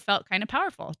also felt kind of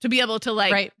powerful to be able to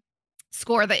like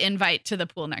score the invite to the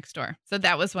pool next door. So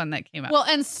that was one that came up. Well,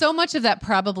 and so much of that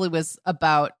probably was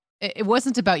about, it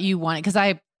wasn't about you wanting, because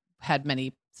I had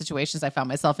many situations I found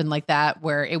myself in like that,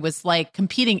 where it was like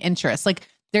competing interests. Like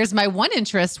there's my one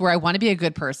interest where I want to be a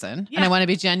good person and I want to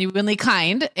be genuinely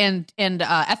kind and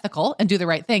ethical and do the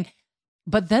right thing.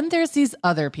 But then there's these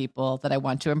other people that I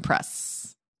want to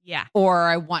impress. Yeah. Or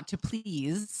I want to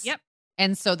please. Yep.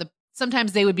 And so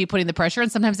sometimes they would be putting the pressure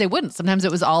and sometimes they wouldn't. Sometimes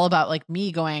it was all about like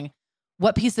me going,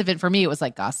 what piece of it for me? It was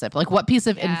like gossip. Like what piece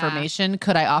of information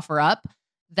could I offer up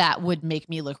that would make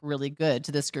me look really good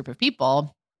to this group of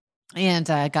people? And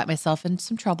I got myself in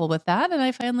some trouble with that. And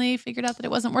I finally figured out that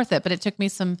it wasn't worth it, but it took me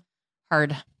some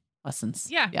hard lessons.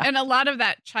 Yeah. And a lot of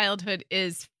that childhood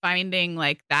is finding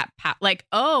like that, like,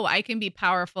 oh, I can be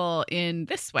powerful in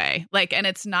this way. Like, and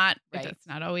it's not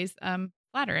always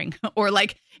flattering or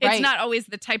like, it's not always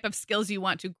the type of skills you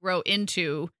want to grow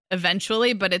into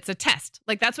eventually, but it's a test.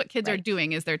 Like that's what kids are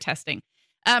doing is they're testing.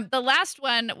 The last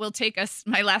one will take us,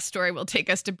 my last story will take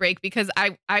us to break because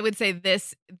I would say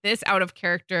this out of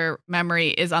character memory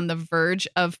is on the verge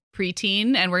of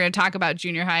preteen. And we're going to talk about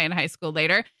junior high and high school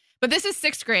later. But this is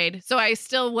 6th grade. So I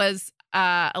still was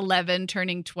 11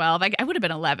 turning 12. I would have been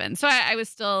 11. So I was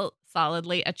still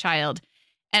solidly a child.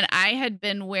 And I had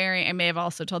been wearing, I may have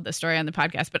also told this story on the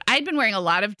podcast, but I'd been wearing a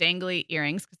lot of dangly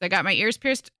earrings because I got my ears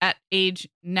pierced at age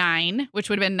 9, which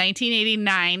would have been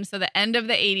 1989. So the end of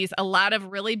the 80s, a lot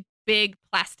of really big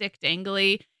plastic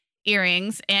dangly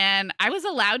earrings. And I was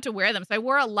allowed to wear them. So I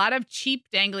wore a lot of cheap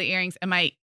dangly earrings and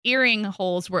my earring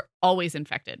holes were always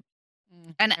infected.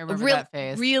 And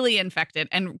really infected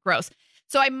and gross.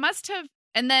 So I must have,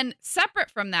 and then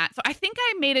separate from that. So I think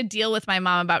I made a deal with my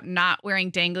mom about not wearing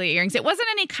dangly earrings. It wasn't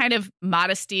any kind of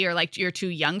modesty or like you're too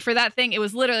young for that thing. It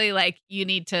was literally like you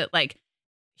need to like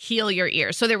heal your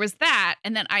ears. So there was that.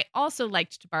 And then I also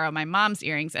liked to borrow my mom's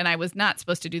earrings and I was not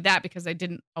supposed to do that because I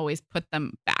didn't always put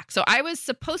them back. So I was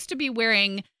supposed to be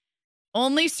wearing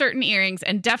only certain earrings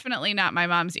and definitely not my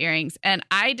mom's earrings. And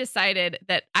I decided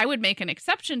that I would make an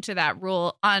exception to that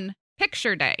rule on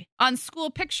picture day, on school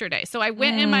picture day. So I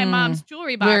went in my mom's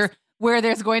jewelry box. Where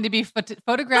there's going to be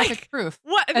photographic proof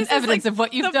and evidence of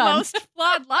what you've done. The most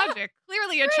flawed logic.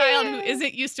 Clearly a child who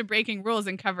isn't used to breaking rules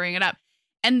and covering it up.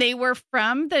 And they were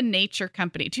from the Nature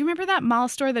Company. Do you remember that mall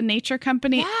store, the Nature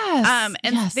Company? Yes.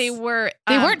 And they were...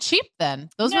 they weren't cheap then.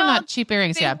 Those were not cheap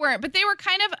earrings. They weren't, but they were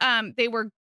kind of... they were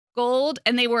gold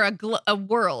and they were a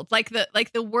world like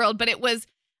the world, but it was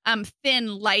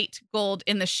thin light gold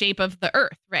in the shape of the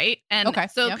earth, right? And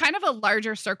kind of a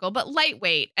larger circle but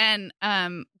lightweight and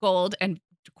gold and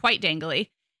quite dangly.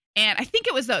 And I think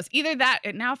it was those, either that,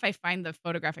 and now if I find the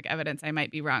photographic evidence I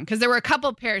might be wrong because there were a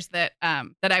couple pairs that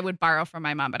I would borrow from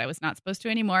my mom but I was not supposed to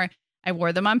anymore. I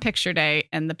wore them on picture day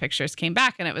and the pictures came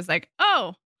back and it was like,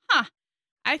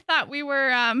 I thought we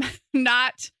were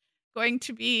not going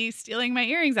to be stealing my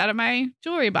earrings out of my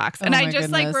jewelry box. And I just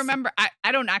like remember,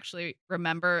 I don't actually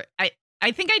remember.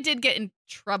 I think I did get in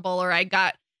trouble, or I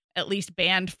got at least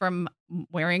banned from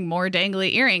wearing more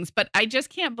dangly earrings, but I just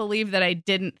can't believe that I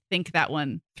didn't think that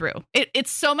one through.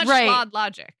 It's so much flawed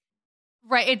logic.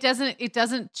 Right. It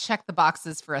doesn't check the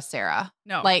boxes for a Sarah.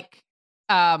 No. Like,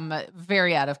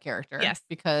 very out of character. Yes.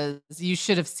 Because you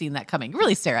should have seen that coming.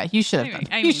 Really, Sarah, you should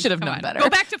have you should have known better. Go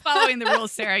back to following the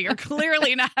rules, Sarah. You're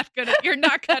clearly not you're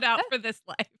not cut out for this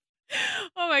life.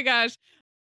 Oh my gosh.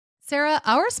 Sarah,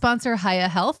 our sponsor, Hiya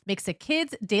Health, makes a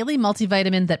kids' daily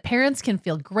multivitamin that parents can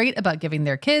feel great about giving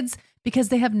their kids because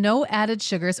they have no added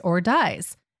sugars or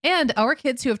dyes. And our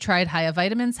kids who have tried Hiya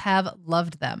vitamins have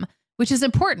loved them, which is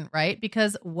important, right?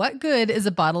 Because what good is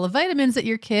a bottle of vitamins that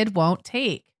your kid won't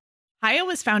take? Hiya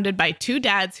was founded by two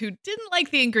dads who didn't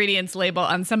like the ingredients label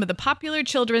on some of the popular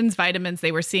children's vitamins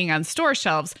they were seeing on store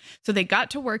shelves, so they got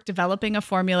to work developing a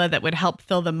formula that would help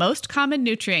fill the most common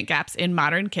nutrient gaps in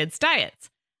modern kids' diets.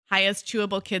 Hiya's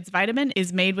Chewable Kids Vitamin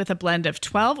is made with a blend of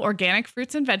 12 organic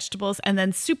fruits and vegetables and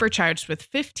then supercharged with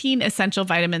 15 essential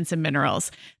vitamins and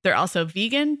minerals. They're also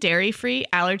vegan, dairy-free,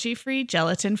 allergy-free,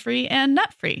 gelatin-free, and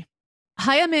nut-free.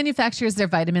 Hiya manufactures their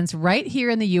vitamins right here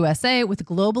in the USA with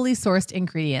globally sourced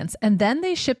ingredients, and then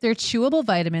they ship their chewable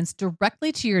vitamins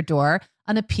directly to your door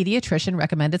on a pediatrician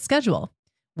recommended schedule.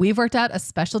 We've worked out a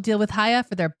special deal with Hiya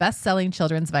for their best-selling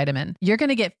children's vitamin. You're going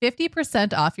to get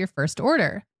 50% off your first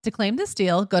order. To claim this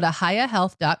deal, go to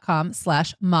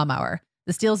hiyahealth.com/momhour.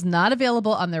 This deal's not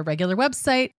available on their regular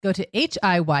website. Go to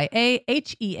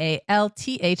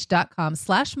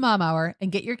hiyahealth.com/momhour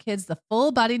and get your kids the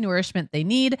full body nourishment they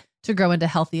need to grow into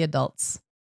healthy adults.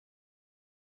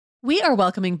 We are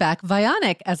welcoming back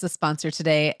Vionic as a sponsor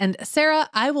today. And Sarah,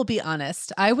 I will be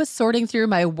honest, I was sorting through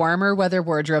my warmer weather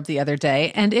wardrobe the other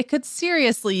day, and it could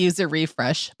seriously use a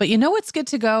refresh. But you know what's good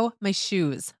to go? My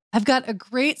shoes. I've got a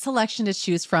great selection to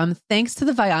choose from thanks to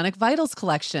the Vionic Vitals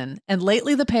collection. And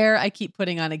lately, the pair I keep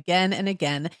putting on again and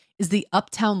again is the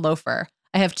Uptown Loafer.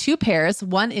 I have two pairs,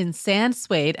 one in sand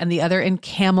suede and the other in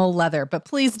camel leather. But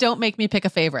please don't make me pick a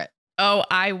favorite. Oh,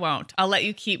 I won't. I'll let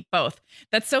you keep both.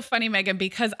 That's so funny, Meagan,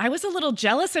 because I was a little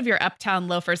jealous of your Uptown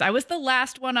loafers. I was the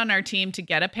last one on our team to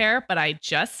get a pair, but I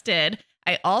just did.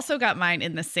 I also got mine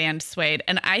in the sand suede,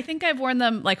 and I think I've worn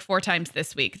them like 4 times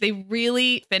this week. They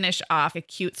really finish off a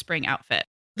cute spring outfit.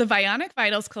 The Vionic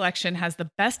Vitals collection has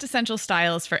the best essential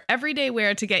styles for everyday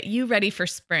wear to get you ready for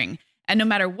spring. And no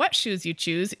matter what shoes you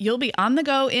choose, you'll be on the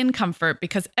go in comfort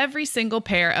because every single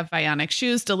pair of Vionic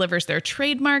shoes delivers their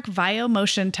trademark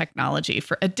VioMotion technology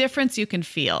for a difference you can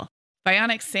feel.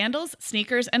 Vionic sandals,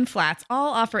 sneakers, and flats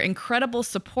all offer incredible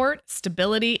support,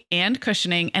 stability, and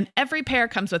cushioning, and every pair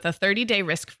comes with a 30-day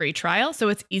risk-free trial, so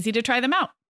it's easy to try them out.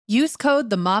 Use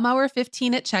code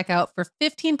TheMomHour15 at checkout for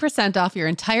 15% off your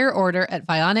entire order at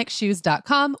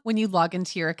VionicShoes.com when you log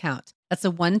into your account. That's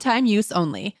a one-time use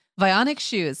only. Vionic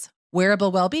Shoes.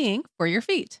 Wearable well-being for your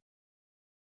feet.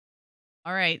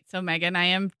 All right. So, Meagan, I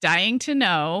am dying to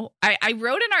know. I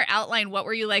wrote in our outline, what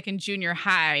were you like in junior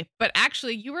high? But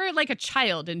actually, you were like a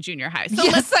child in junior high. So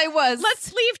yes, I was.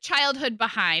 Let's leave childhood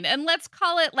behind and let's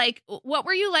call it like, what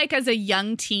were you like as a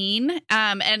young teen?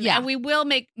 And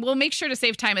we'll make sure to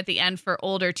save time at the end for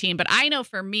older teen. But I know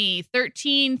for me,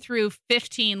 13 through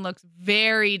 15 looks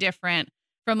very different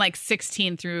from like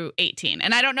 16 through 18.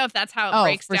 And I don't know if that's how it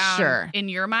breaks down in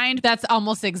your mind. That's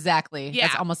almost exactly. Yeah.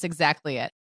 That's almost exactly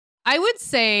it. I would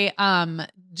say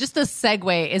just the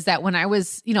segue is that when I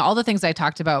was, all the things I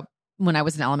talked about when I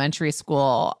was in elementary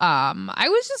school, I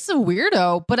was just a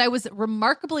weirdo, but I was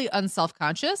remarkably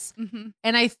unself-conscious. Mm-hmm.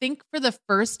 And I think for the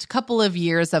first couple of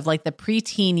years of like the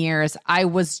preteen years, I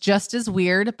was just as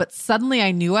weird, but suddenly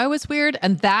I knew I was weird,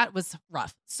 and that was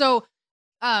rough. So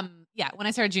when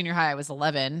I started junior high, I was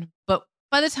 11, but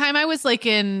by the time I was like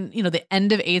in, the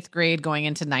end of 8th grade going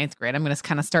into 9th grade, I'm going to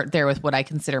kind of start there with what I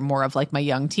consider more of like my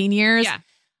young teen years. Yeah.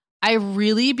 I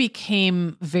really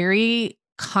became very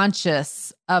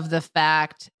conscious of the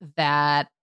fact that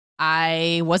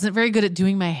I wasn't very good at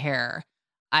doing my hair.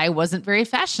 I wasn't very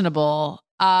fashionable.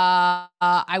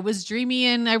 I was dreamy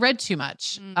and I read too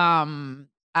much.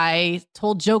 I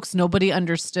told jokes nobody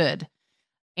understood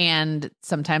and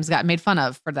sometimes got made fun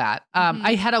of for that.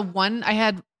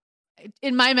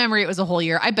 In my memory, it was a whole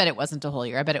year. I bet it wasn't a whole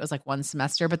year. I bet it was like one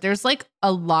semester, but there's like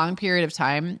a long period of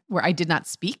time where I did not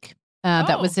speak.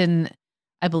 That was in,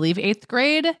 I believe, 8th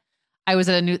grade. I was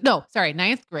at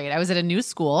 9th grade. I was at a new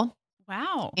school.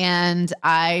 Wow. And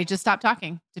I just stopped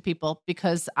talking to people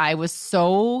because I was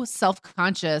so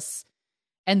self-conscious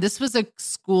And this was a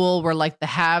school where like the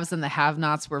haves and the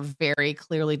have-nots were very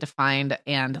clearly defined.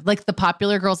 And like the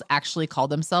popular girls actually called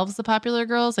themselves the popular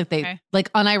girls. Like they,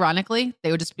 like unironically,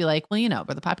 they would just be like, well, you know,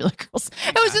 we're the popular girls.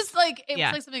 It was just like, it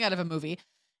was like something out of a movie.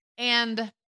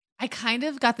 And I kind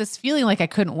of got this feeling like I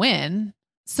couldn't win.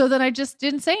 So then I just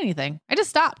didn't say anything. I just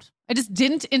stopped. I just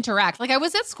didn't interact. Like I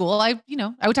was at school. I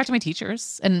would talk to my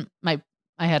teachers and I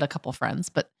had a couple friends,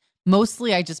 but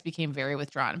mostly I just became very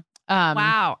withdrawn.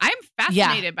 Wow. I'm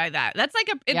fascinated by that. That's like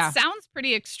it sounds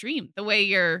pretty extreme the way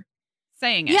you're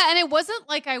saying it. Yeah. And it wasn't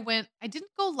like I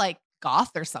didn't go like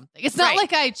goth or something. It's not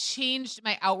like I changed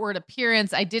my outward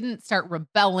appearance. I didn't start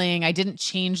rebelling. I didn't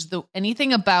change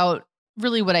anything about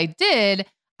really what I did.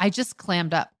 I just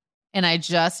clammed up and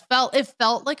it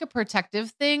felt like a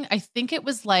protective thing. I think it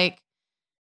was like,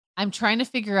 I'm trying to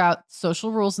figure out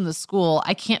social rules in the school.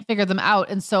 I can't figure them out.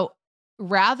 And so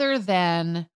rather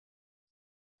than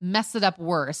mess it up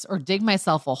worse or dig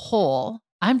myself a hole,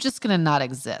 I'm just going to not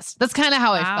exist. That's kind of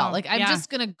how I felt. Like, I'm just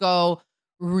going to go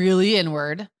really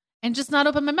inward and just not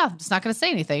open my mouth. I'm just not going to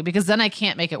say anything because then I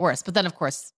can't make it worse. But then of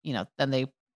course, then they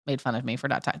made fun of me for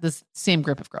not talking. This same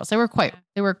group of girls, they were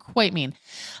quite mean.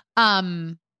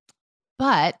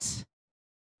 But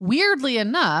weirdly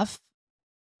enough,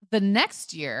 the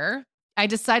next year I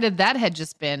decided that had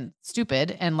just been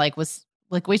stupid and was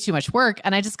like way too much work.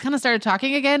 And I just kind of started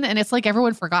talking again. And it's like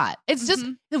everyone forgot. It's just,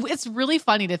 it's really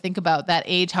funny to think about that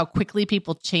age, how quickly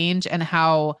people change and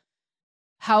how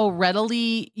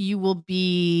readily you will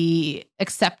be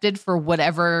accepted for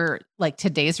whatever like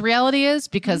today's reality is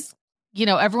because,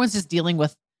 everyone's just dealing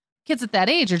with kids at that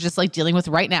age are just like dealing with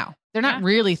right now. They're not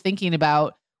really thinking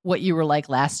about what you were like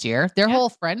last year. Their whole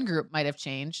friend group might have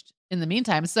changed in the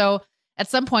meantime. So at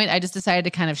some point I just decided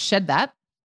to kind of shed that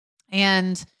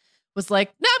and was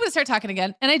like, no, I'm going to start talking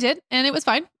again. And I did. And it was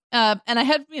fine. And I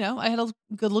had a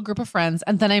good little group of friends.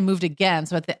 And then I moved again.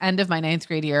 So at the end of my 9th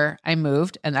grade year, I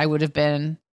moved and I would have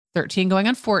been 13 going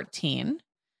on 14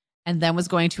 and then was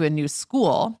going to a new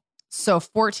school. So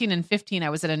 14 and 15, I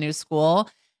was at a new school.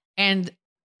 And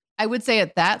I would say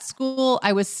at that school,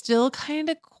 I was still kind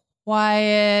of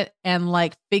quiet and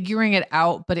like figuring it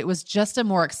out, but it was just a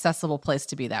more accessible place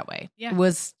to be that way. Yeah. It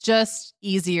was just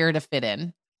easier to fit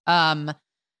in.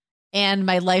 And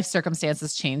my life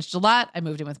circumstances changed a lot. I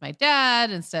moved in with my dad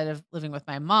instead of living with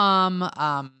my mom.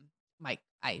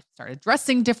 I started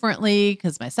dressing differently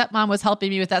because my stepmom was helping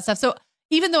me with that stuff. So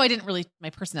even though my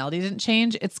personality didn't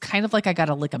change, it's kind of like I got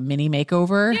a mini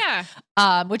makeover.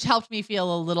 Yeah. Which helped me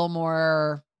feel a little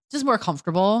more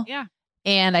comfortable. Yeah.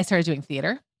 And I started doing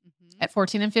theater at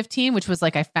 14 and 15, which was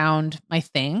like I found my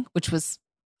thing, which was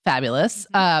fabulous.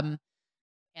 And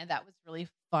that was really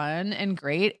fun and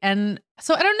great. And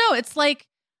so I don't know, it's like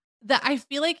that. I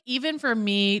feel like even for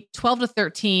me, 12 to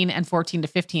 13 and 14 to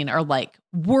 15 are like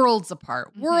worlds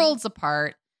apart.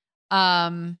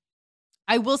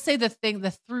 I will say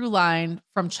the through line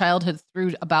from childhood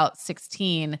through about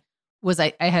 16 was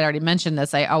I had already mentioned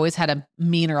this. I always had a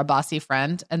mean or a bossy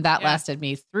friend, and that lasted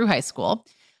me through high school.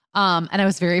 And I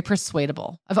was very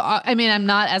persuadable. I'm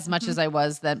not as much as I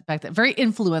was back then. Very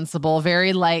influenceable,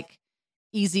 very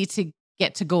easy to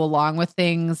get to go along with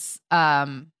things.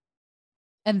 And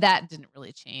that didn't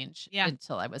really change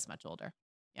until I was much older.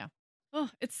 Yeah. Oh,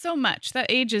 it's so much. That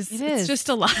age it's just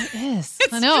a lot. It is.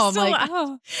 I know. I'm like,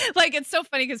 oh. Like, it's so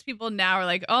funny because people now are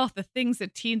like, oh, the things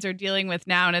that teens are dealing with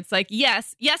now. And it's like,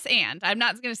 yes. And I'm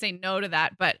not going to say no to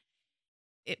that, but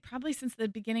it probably since the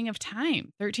beginning of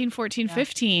time, 13, 14,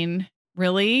 15,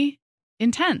 really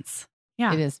intense.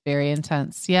 Yeah. It is very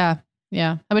intense. Yeah.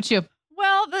 Yeah. How about you?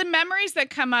 Well, the memories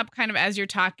that come up kind of as you're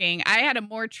talking, I had a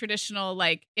more traditional,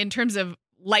 in terms of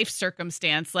life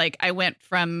circumstance, I went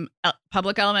from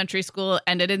public elementary school,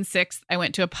 ended in 6th. I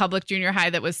went to a public junior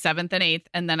high that was 7th and 8th.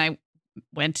 And then I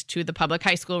went to the public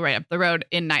high school right up the road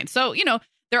in 9th. So,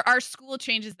 there are school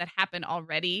changes that happen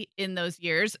already in those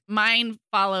years. Mine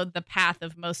followed the path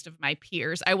of most of my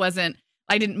peers. I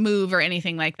didn't move or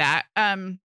anything like that.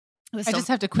 I just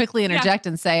have to quickly interject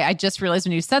and say, I just realized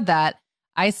when you said that,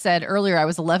 I said earlier I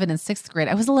was 11 in 6th grade.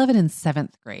 I was 11 in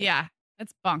 7th grade. Yeah,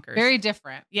 that's bonkers. Very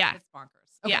different. Yeah. It's bonkers.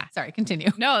 Okay, sorry, continue.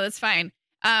 No, that's fine.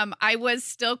 I was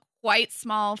still quite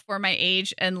small for my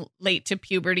age and late to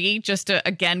puberty, just to,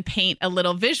 again, paint a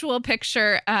little visual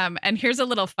picture. And here's a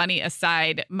little funny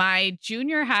aside. My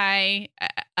junior high,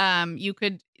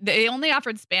 they only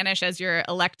offered Spanish as your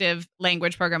elective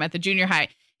language program at the junior high.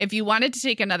 If you wanted to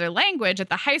take another language at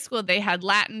the high school, they had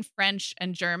Latin, French,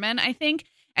 and German, I think.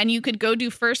 And you could go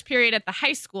do first period at the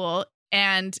high school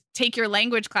and take your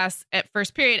language class at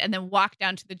first period and then walk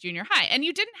down to the junior high. And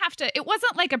you didn't have to, it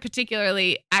wasn't like a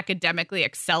particularly academically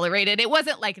accelerated. It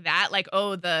wasn't like that, like,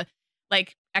 oh, the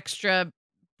like extra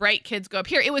bright kids go up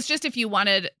here. It was just if you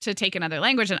wanted to take another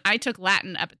language. And I took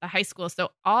Latin up at the high school.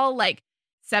 So all like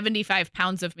 75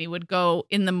 pounds of me would go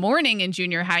in the morning in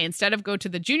junior high. Instead of go to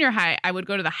the junior high, I would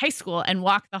go to the high school and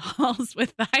walk the halls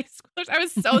with the high schoolers. I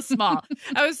was so small.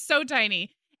 I was so tiny.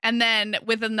 And then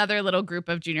with another little group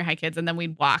of junior high kids, and then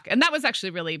we'd walk. And that was actually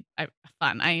really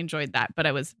fun. I enjoyed that, but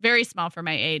I was very small for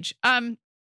my age. I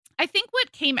think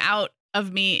what came out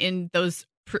of me in those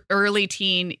early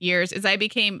teen years is I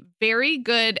became very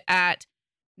good at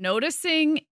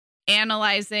noticing,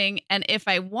 analyzing, and if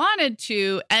I wanted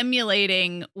to,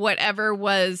 emulating whatever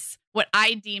was what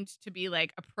I deemed to be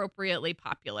like appropriately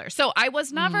popular. So I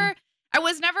was never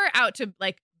out to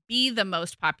like be the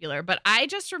most popular, but I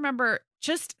just remember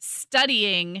just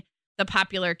studying the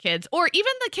popular kids, or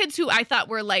even the kids who I thought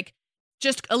were like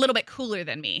just a little bit cooler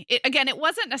than me. It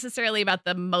wasn't necessarily about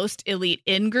the most elite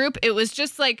in group. It was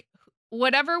just like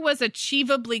whatever was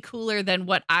achievably cooler than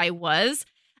what I was.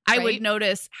 I would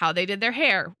notice how they did their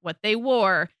hair, what they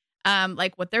wore,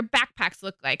 like what their backpacks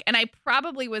looked like. And I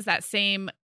probably was that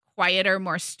same quieter,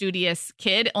 more studious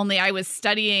kid, only I was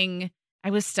studying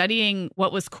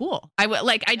what was cool.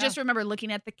 I just remember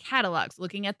looking at the catalogs,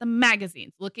 looking at the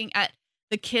magazines, looking at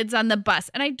the kids on the bus.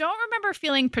 And I don't remember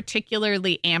feeling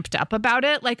particularly amped up about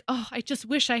it. Like, oh, I just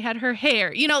wish I had her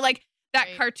hair, like that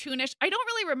cartoonish. I don't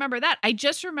really remember that. I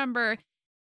just remember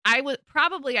I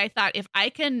thought if I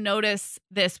can notice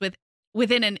this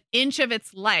within an inch of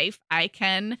its life, I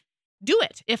can do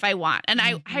it if I want. And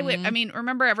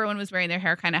remember everyone was wearing their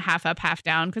hair kind of half up, half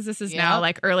down, because this is now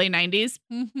like early 90s.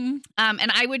 Mm-hmm.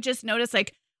 And I would just notice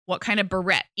like what kind of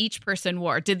barrette each person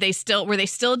wore. Were they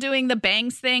still doing the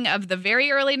bangs thing of the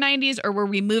very early 90s, or were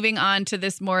we moving on to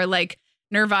this more like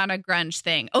Nirvana grunge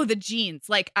thing? Oh, the jeans,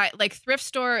 like thrift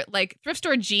store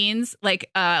jeans, like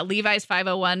Levi's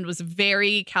 501 was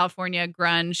very California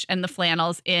grunge, and the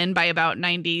flannels in by about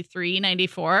 93,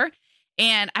 94.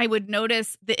 And I would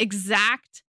notice the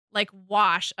exact like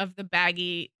wash of the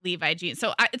baggy Levi jeans.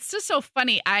 So it's just so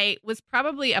funny. I was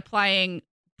probably applying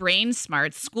brain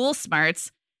smarts, school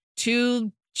smarts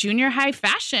to junior high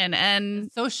fashion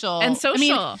and social. I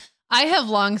mean, I have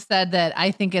long said that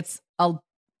I think it's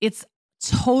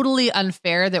totally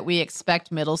unfair that we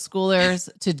expect middle schoolers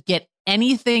to get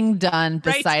anything done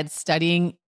besides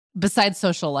studying, besides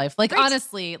social life. Like,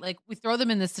 honestly, like we throw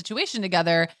them in this situation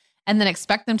together and then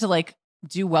expect them to like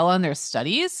do well on their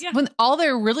studies when all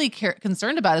they're really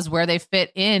concerned about is where they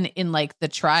fit in like the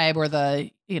tribe or the,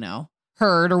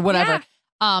 herd or whatever.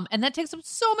 Yeah. And that takes up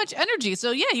so much energy. So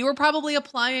yeah, you were probably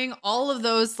applying all of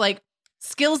those like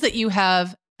skills that you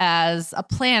have as a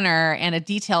planner and a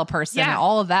detail person and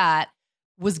all of that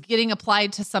was getting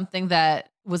applied to something that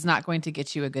was not going to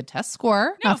get you a good test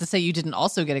score. No. Not to say you didn't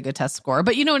also get a good test score,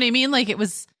 but you know what I mean? Like it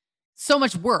was so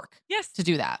much work to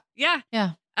do that. Yeah.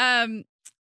 Yeah.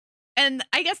 And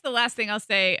I guess the last thing I'll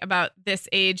say about this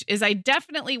age is I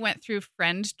definitely went through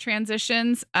friend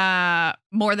transitions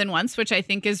more than once, which I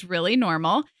think is really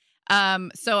normal.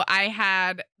 So I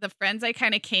had the friends I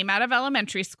kind of came out of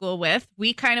elementary school with.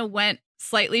 We kind of went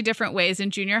slightly different ways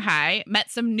in junior high, met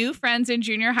some new friends in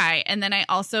junior high. And then I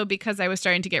also, because I was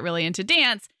starting to get really into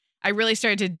dance, I really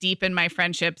started to deepen my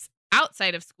friendships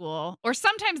outside of school. Or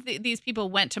sometimes these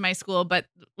people went to my school, but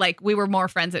like we were more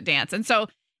friends at dance.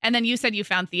 And then you said you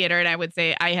found theater, and I would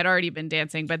say I had already been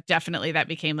dancing, but definitely that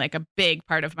became like a big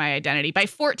part of my identity. By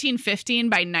 14, 15,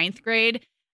 by ninth grade,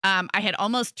 I had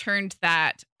almost turned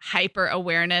that hyper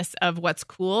awareness of what's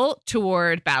cool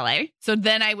toward ballet. So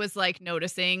then I was like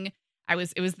noticing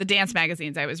it was the dance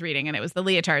magazines I was reading, and it was the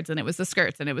leotards, and it was the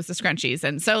skirts, and it was the scrunchies.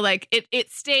 And so like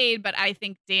it stayed, but I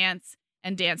think dance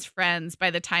and dance friends by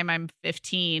the time I'm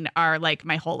 15 are like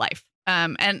my whole life.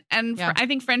 I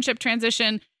think friendship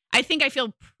transition, I think I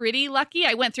feel pretty lucky.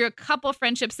 I went through a couple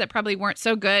friendships that probably weren't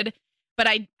so good, but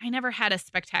I never had a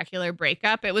spectacular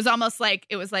breakup. It was almost like,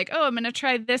 oh, I'm going to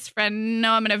try this friend.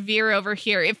 No, I'm going to veer over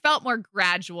here. It felt more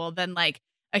gradual than like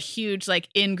a huge like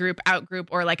in group, out group,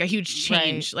 or like a huge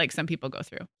change like some people go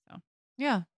through. So,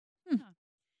 yeah.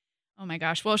 Oh my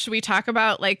gosh. Well, should we talk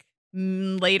about like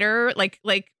later, like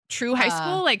true high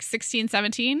school, like 16,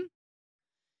 17?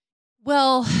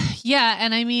 Well, yeah.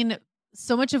 And I mean,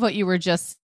 so much of what you were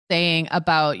just saying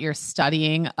about your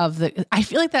studying I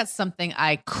feel like that's something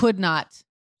I could not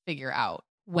figure out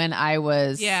when I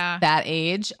was that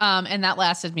age. And that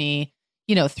lasted me,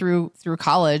 through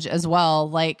college as well.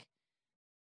 Like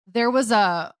there was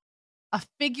a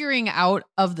figuring out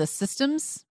of the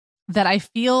systems that I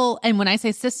feel, and when I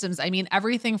say systems, I mean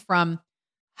everything from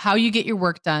how you get your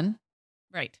work done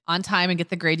right on time and get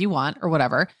the grade you want or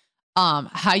whatever,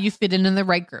 how you fit in the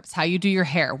right groups, how you do your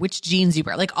hair, which jeans you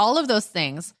wear, like all of those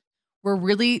things were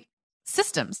really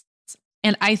systems.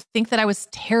 And I think that I was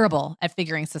terrible at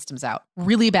figuring systems out,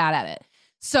 really bad at it.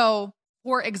 So,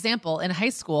 for example, in high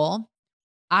school,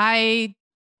 I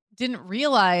didn't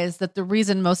realize that the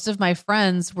reason most of my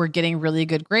friends were getting really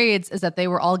good grades is that they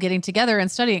were all getting together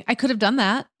and studying. I could have done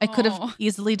that. I could have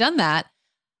easily done that.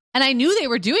 And I knew they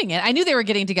were doing it. I knew they were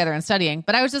getting together and studying,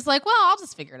 but I was just like, well, I'll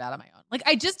just figure it out on my own. Like,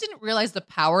 I just didn't realize the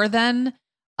power then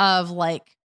of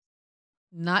like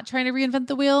not trying to reinvent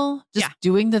the wheel, just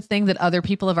doing the thing that other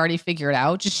people have already figured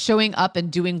out, just showing up and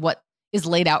doing what is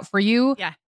laid out for you.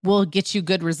 Will get you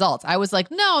good results. I was like,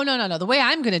 no. The way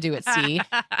I'm going to do it, C,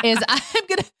 is I'm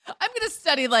going to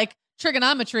study like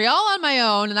trigonometry all on my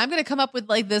own. And I'm going to come up with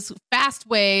like this fast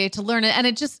way to learn it. And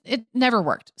it never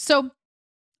worked. So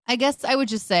I guess I would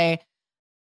just say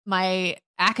my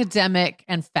academic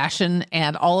and fashion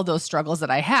and all of those struggles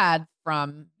that I had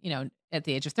from, at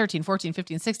the age of 13, 14,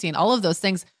 15, 16, all of those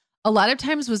things, a lot of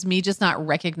times was me just not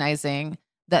recognizing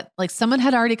that like someone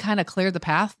had already kind of cleared the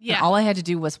path. And all I had to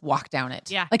do was walk down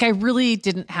it. Like I really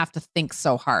didn't have to think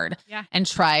so hard and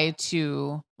try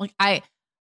to like, I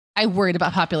worried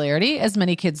about popularity as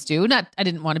many kids do. I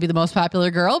didn't want to be the most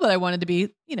popular girl, but I wanted to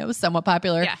be, somewhat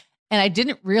popular. And I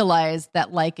didn't realize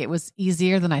that like, it was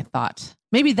easier than I thought.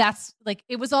 Maybe that's like,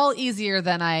 it was all easier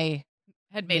than I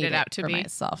had made it out to be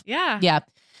myself. Yeah.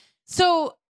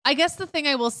 So I guess the thing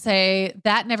I will say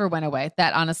that never went away.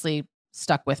 That honestly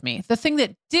stuck with me. The thing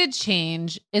that did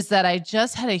change is that I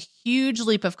just had a huge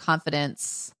leap of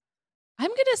confidence. I'm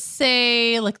going to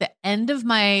say like the end of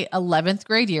my 11th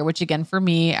grade year, which again, for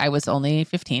me, I was only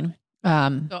 15.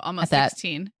 So almost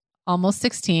 16. Almost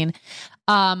 16.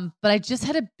 But I just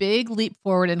had a big leap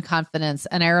forward in confidence.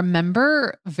 And I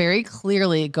remember very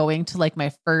clearly going to like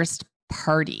my first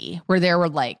party where there were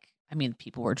like,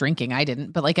 people were drinking. I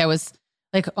didn't, but like I was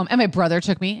like, and my brother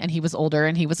took me and he was older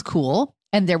and he was cool.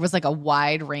 And there was like a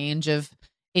wide range of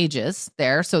ages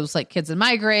there. So it was like kids in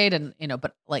my grade and,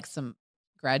 but like some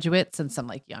graduates and some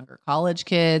like younger college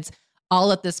kids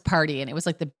all at this party. And it was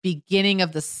like the beginning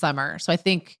of the summer. So I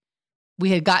think we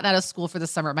had gotten out of school for the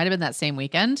summer. It might've been that same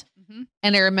weekend. Mm-hmm.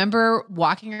 And I remember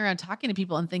walking around talking to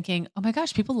people and thinking, oh my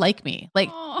gosh, people like me. Like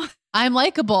I'm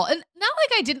likable. And not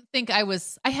like I didn't think I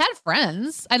had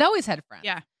friends. I'd always had friends.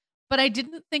 Yeah. But I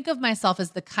didn't think of myself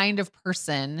as the kind of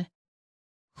person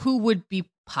who would be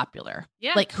popular.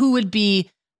 Yeah. Like who would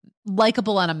be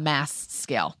likable on a mass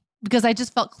scale because I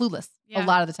just felt clueless a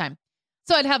lot of the time.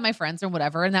 So I'd have my friends or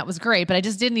whatever, and that was great. But I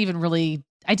just didn't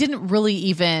really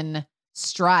even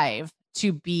strive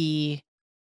to be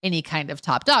any kind of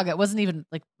top dog. It wasn't even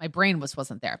like my brain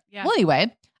wasn't there. Yeah. Well,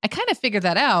 anyway, I kind of figured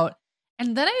that out.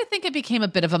 And then I think it became a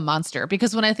bit of a monster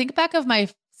because when I think back of my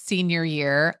senior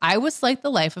year, I was like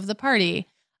the life of the party.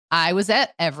 I was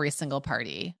at every single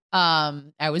party.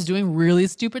 I was doing really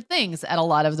stupid things at a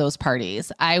lot of those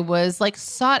parties. I was like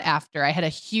sought after. I had a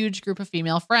huge group of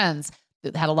female friends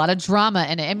that had a lot of drama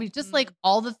in it. Just like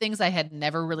all the things I had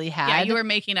never really had. Yeah, you were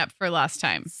making up for lost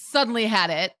time. Suddenly had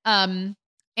it.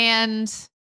 And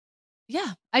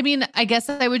yeah, I guess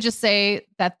I would just say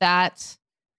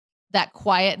that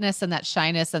quietness and that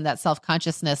shyness and that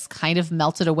self-consciousness kind of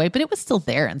melted away, but it was still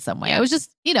there in some way. Yeah. I was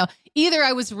just, either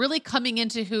I was really coming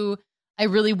into who I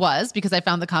really was because I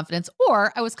found the confidence,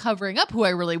 or I was covering up who I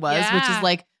really was, which is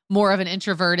like more of an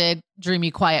introverted,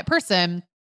 dreamy, quiet person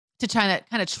to try to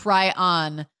kind of try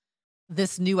on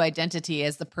this new identity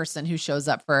as the person who shows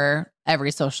up for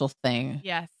every social thing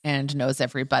and knows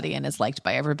everybody and is liked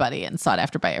by everybody and sought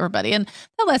after by everybody. And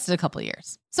that lasted a couple of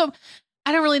years. So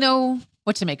I don't really know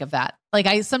what to make of that. Like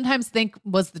I sometimes think,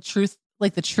 was the truth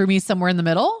like the true me somewhere in the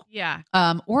middle? Yeah.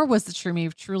 Or was the true me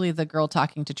truly the girl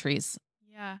talking to trees?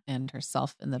 Yeah. And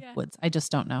herself in the woods? I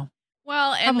just don't know.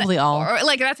 Well, and probably all. Or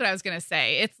like that's what I was gonna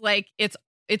say. It's like it's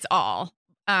all.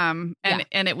 And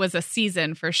it was a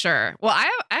season for sure. Well,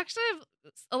 I actually have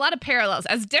a lot of parallels.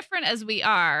 As different as we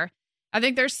are, I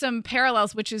think there's some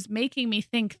parallels, which is making me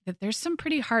think that there's some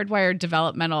pretty hardwired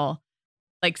developmental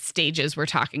like stages we're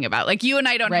talking about. Like you and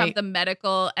I don't have the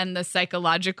medical and the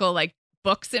psychological like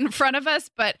books in front of us,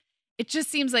 but it just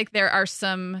seems like there are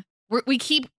some, we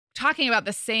keep talking about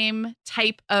the same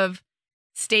type of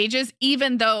stages,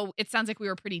 even though it sounds like we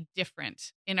were pretty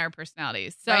different in our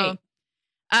personalities. So,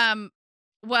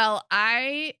 well,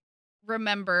 I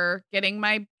remember getting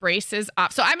my braces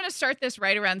off. So I'm going to start this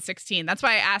right around 16. That's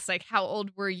why I asked, like, how old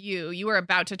were you? You were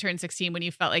about to turn 16 when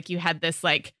you felt like you had this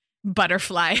like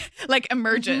butterfly, like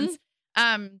emergence.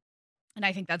 Mm-hmm. And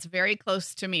I think that's very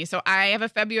close to me. So I have a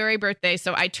February birthday.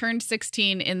 So I turned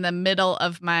 16 in the middle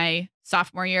of my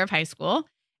sophomore year of high school.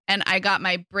 And I got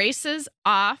my braces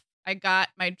off. I got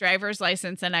my driver's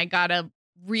license and I got a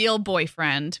real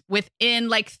boyfriend within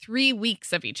like 3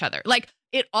 weeks of each other. Like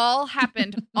it all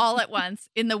happened all at once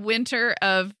in the winter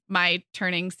of my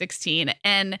turning 16.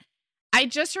 And I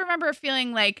just remember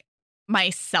feeling like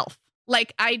myself.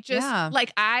 Like I just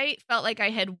like I felt like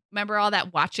I had remember all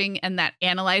that watching and that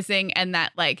analyzing and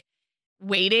that like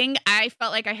waiting. I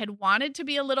felt like I had wanted to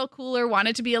be a little cooler,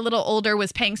 wanted to be a little older,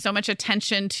 was paying so much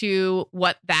attention to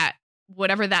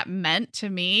whatever that meant to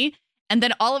me. And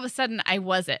then all of a sudden I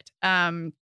was it.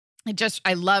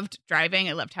 I loved driving.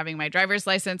 I loved having my driver's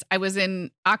license. I was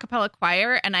in a cappella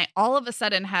choir and I all of a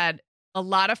sudden had a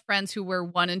lot of friends who were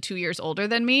 1 and 2 years older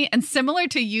than me. And similar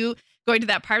to you going to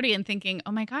that party and thinking,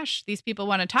 oh my gosh, these people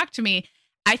want to talk to me.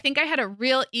 I think I had a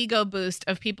real ego boost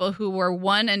of people who were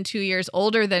 1 and 2 years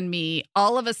older than me,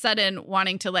 all of a sudden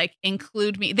wanting to like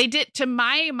include me. They did, to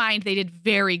my mind, they did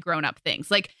very grown up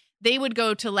things. Like they would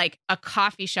go to like a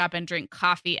coffee shop and drink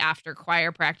coffee after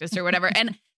choir practice or whatever.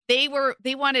 And they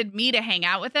wanted me to hang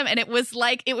out with them. And it was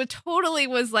like, totally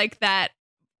was like that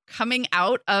coming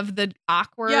out of the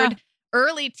awkward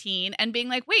early teen and being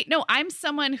like, wait, no, I'm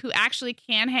someone who actually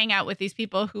can hang out with these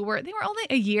people they were only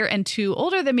a year and 2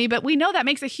 older than me, but we know that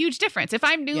makes a huge difference. If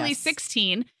I'm newly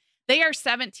 16, they are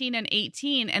 17 and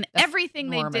 18 and that's everything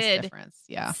they did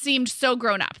seemed so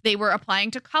grown up. They were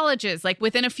applying to colleges. Like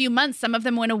within a few months, some of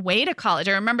them went away to college.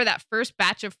 I remember that first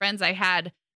batch of friends I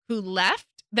had who left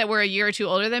that were a year or 2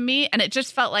 older than me. And it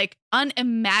just felt like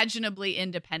unimaginably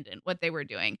independent what they were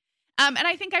doing. And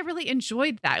I think I really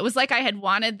enjoyed that. It was like I had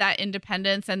wanted that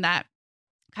independence and that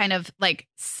kind of like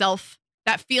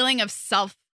that feeling of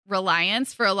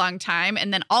self-reliance for a long time.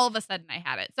 And then all of a sudden I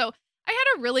had it. So I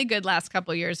had a really good last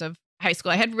couple of years of high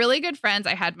school. I had really good friends.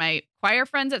 I had my choir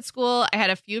friends at school. I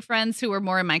had a few friends who were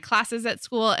more in my classes at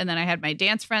school. And then I had my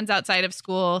dance friends outside of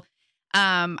school.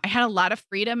 I had a lot of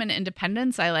freedom and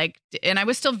independence. And I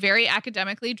was still very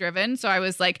academically driven. So I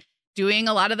was like, doing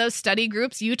a lot of those study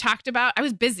groups you talked about. I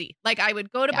was busy. Like I would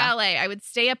go to ballet. I would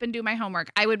stay up and do my homework.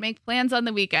 I would make plans on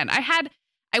the weekend. I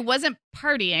wasn't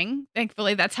partying.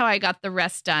 Thankfully, that's how I got the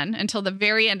rest done until the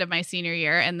very end of my senior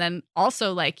year. And then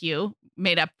also like you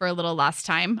made up for a little lost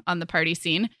time on the party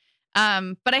scene.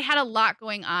 But I had a lot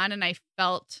going on and I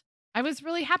felt I was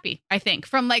really happy, I think,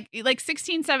 from like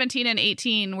 16, 17 and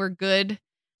 18 were good.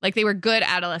 Like they were good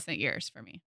adolescent years for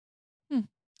me.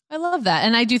 I love that.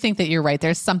 And I do think that you're right.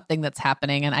 There's something that's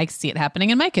happening and I see it happening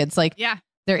in my kids. Like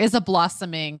there is a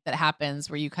blossoming that happens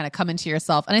where you kind of come into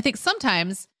yourself. And I think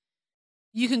sometimes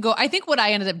you can go, I think what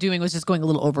I ended up doing was just going a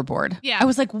little overboard. Yeah. I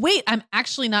was like, wait, I'm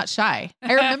actually not shy.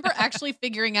 I remember actually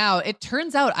figuring out, it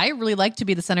turns out I really like to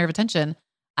be the center of attention.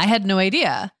 I had no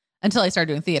idea until I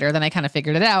started doing theater. Then I kind of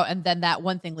figured it out. And then that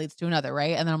one thing leads to another,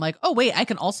 right? And then I'm like, oh wait, I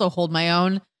can also hold my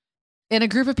own in a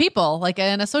group of people, like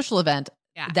in a social event.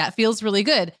 Yeah. That feels really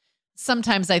good.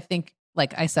 Sometimes I think,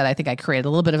 like I said, I think I created a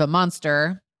little bit of a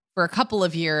monster for a couple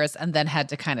of years and then had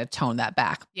to kind of tone that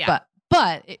back. Yeah.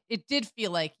 But it did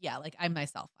feel like, like I'm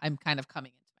myself. I'm kind of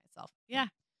coming into myself. Yeah.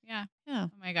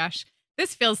 Oh my gosh.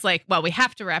 This feels like, well, we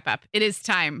have to wrap up. It is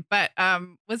time, but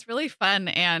was really fun.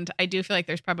 And I do feel like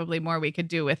there's probably more we could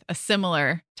do with a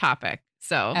similar topic.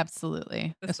 So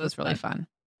absolutely. This was really fun.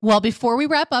 Well, before we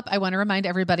wrap up, I want to remind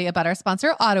everybody about our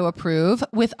sponsor, Auto Approve.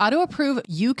 With Auto Approve,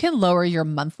 you can lower your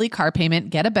monthly car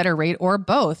payment, get a better rate, or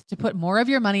both to put more of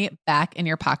your money back in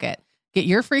your pocket. Get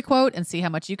your free quote and see how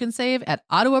much you can save at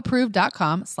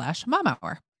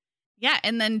autoapprove.com/momhour. Yeah.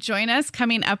 And then join us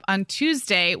coming up on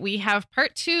Tuesday. We have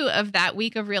part 2 of that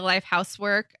week of real life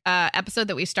housework episode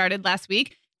that we started last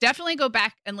week. Definitely go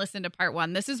back and listen to part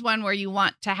 1. This is one where you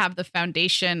want to have the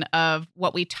foundation of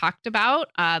what we talked about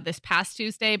this past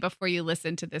Tuesday before you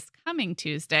listen to this coming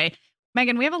Tuesday.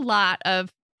 Meagan, we have a lot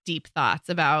of deep thoughts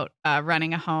about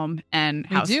running a home and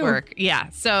housework. Yeah.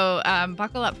 So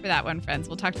buckle up for that one, friends.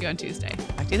 We'll talk to you on Tuesday.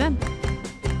 Talk to you then.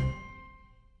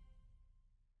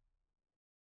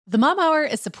 The Mom Hour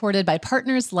is supported by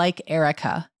partners like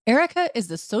Erica. Erica is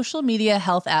the social media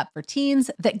health app for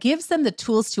teens that gives them the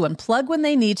tools to unplug when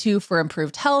they need to for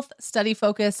improved health, study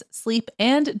focus, sleep,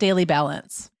 and daily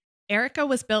balance. Erica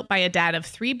was built by a dad of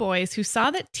 3 boys who saw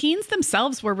that teens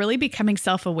themselves were really becoming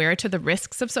self-aware to the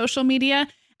risks of social media,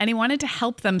 and he wanted to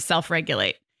help them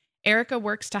self-regulate. Erica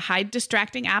works to hide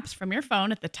distracting apps from your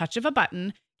phone at the touch of a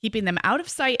button, keeping them out of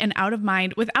sight and out of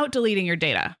mind without deleting your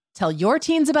data. Tell your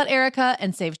teens about Erica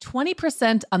and save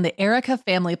 20% on the Erica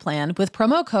family plan with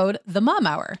promo code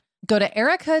TheMomHour. Go to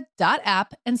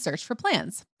erica.app and search for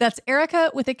plans. That's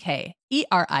Erica with a K,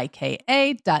 ERIKA.app,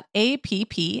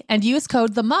 and use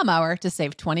code the Mom Hour to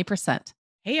save 20%.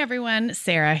 Hey everyone,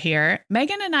 Sarah here.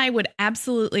 Meagan and I would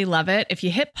absolutely love it if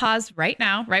you hit pause right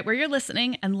now, right where you're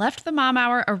listening, and left the Mom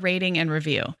Hour a rating and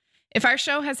review. If our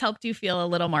show has helped you feel a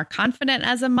little more confident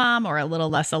as a mom or a little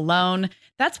less alone,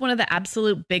 that's one of the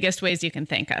absolute biggest ways you can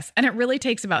thank us. And it really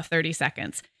takes about 30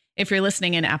 seconds. If you're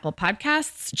listening in Apple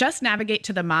Podcasts, just navigate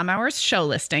to the Mom Hours show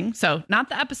listing. So not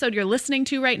the episode you're listening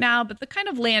to right now, but the kind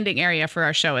of landing area for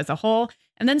our show as a whole,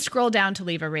 and then scroll down to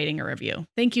leave a rating or review.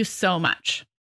 Thank you so much.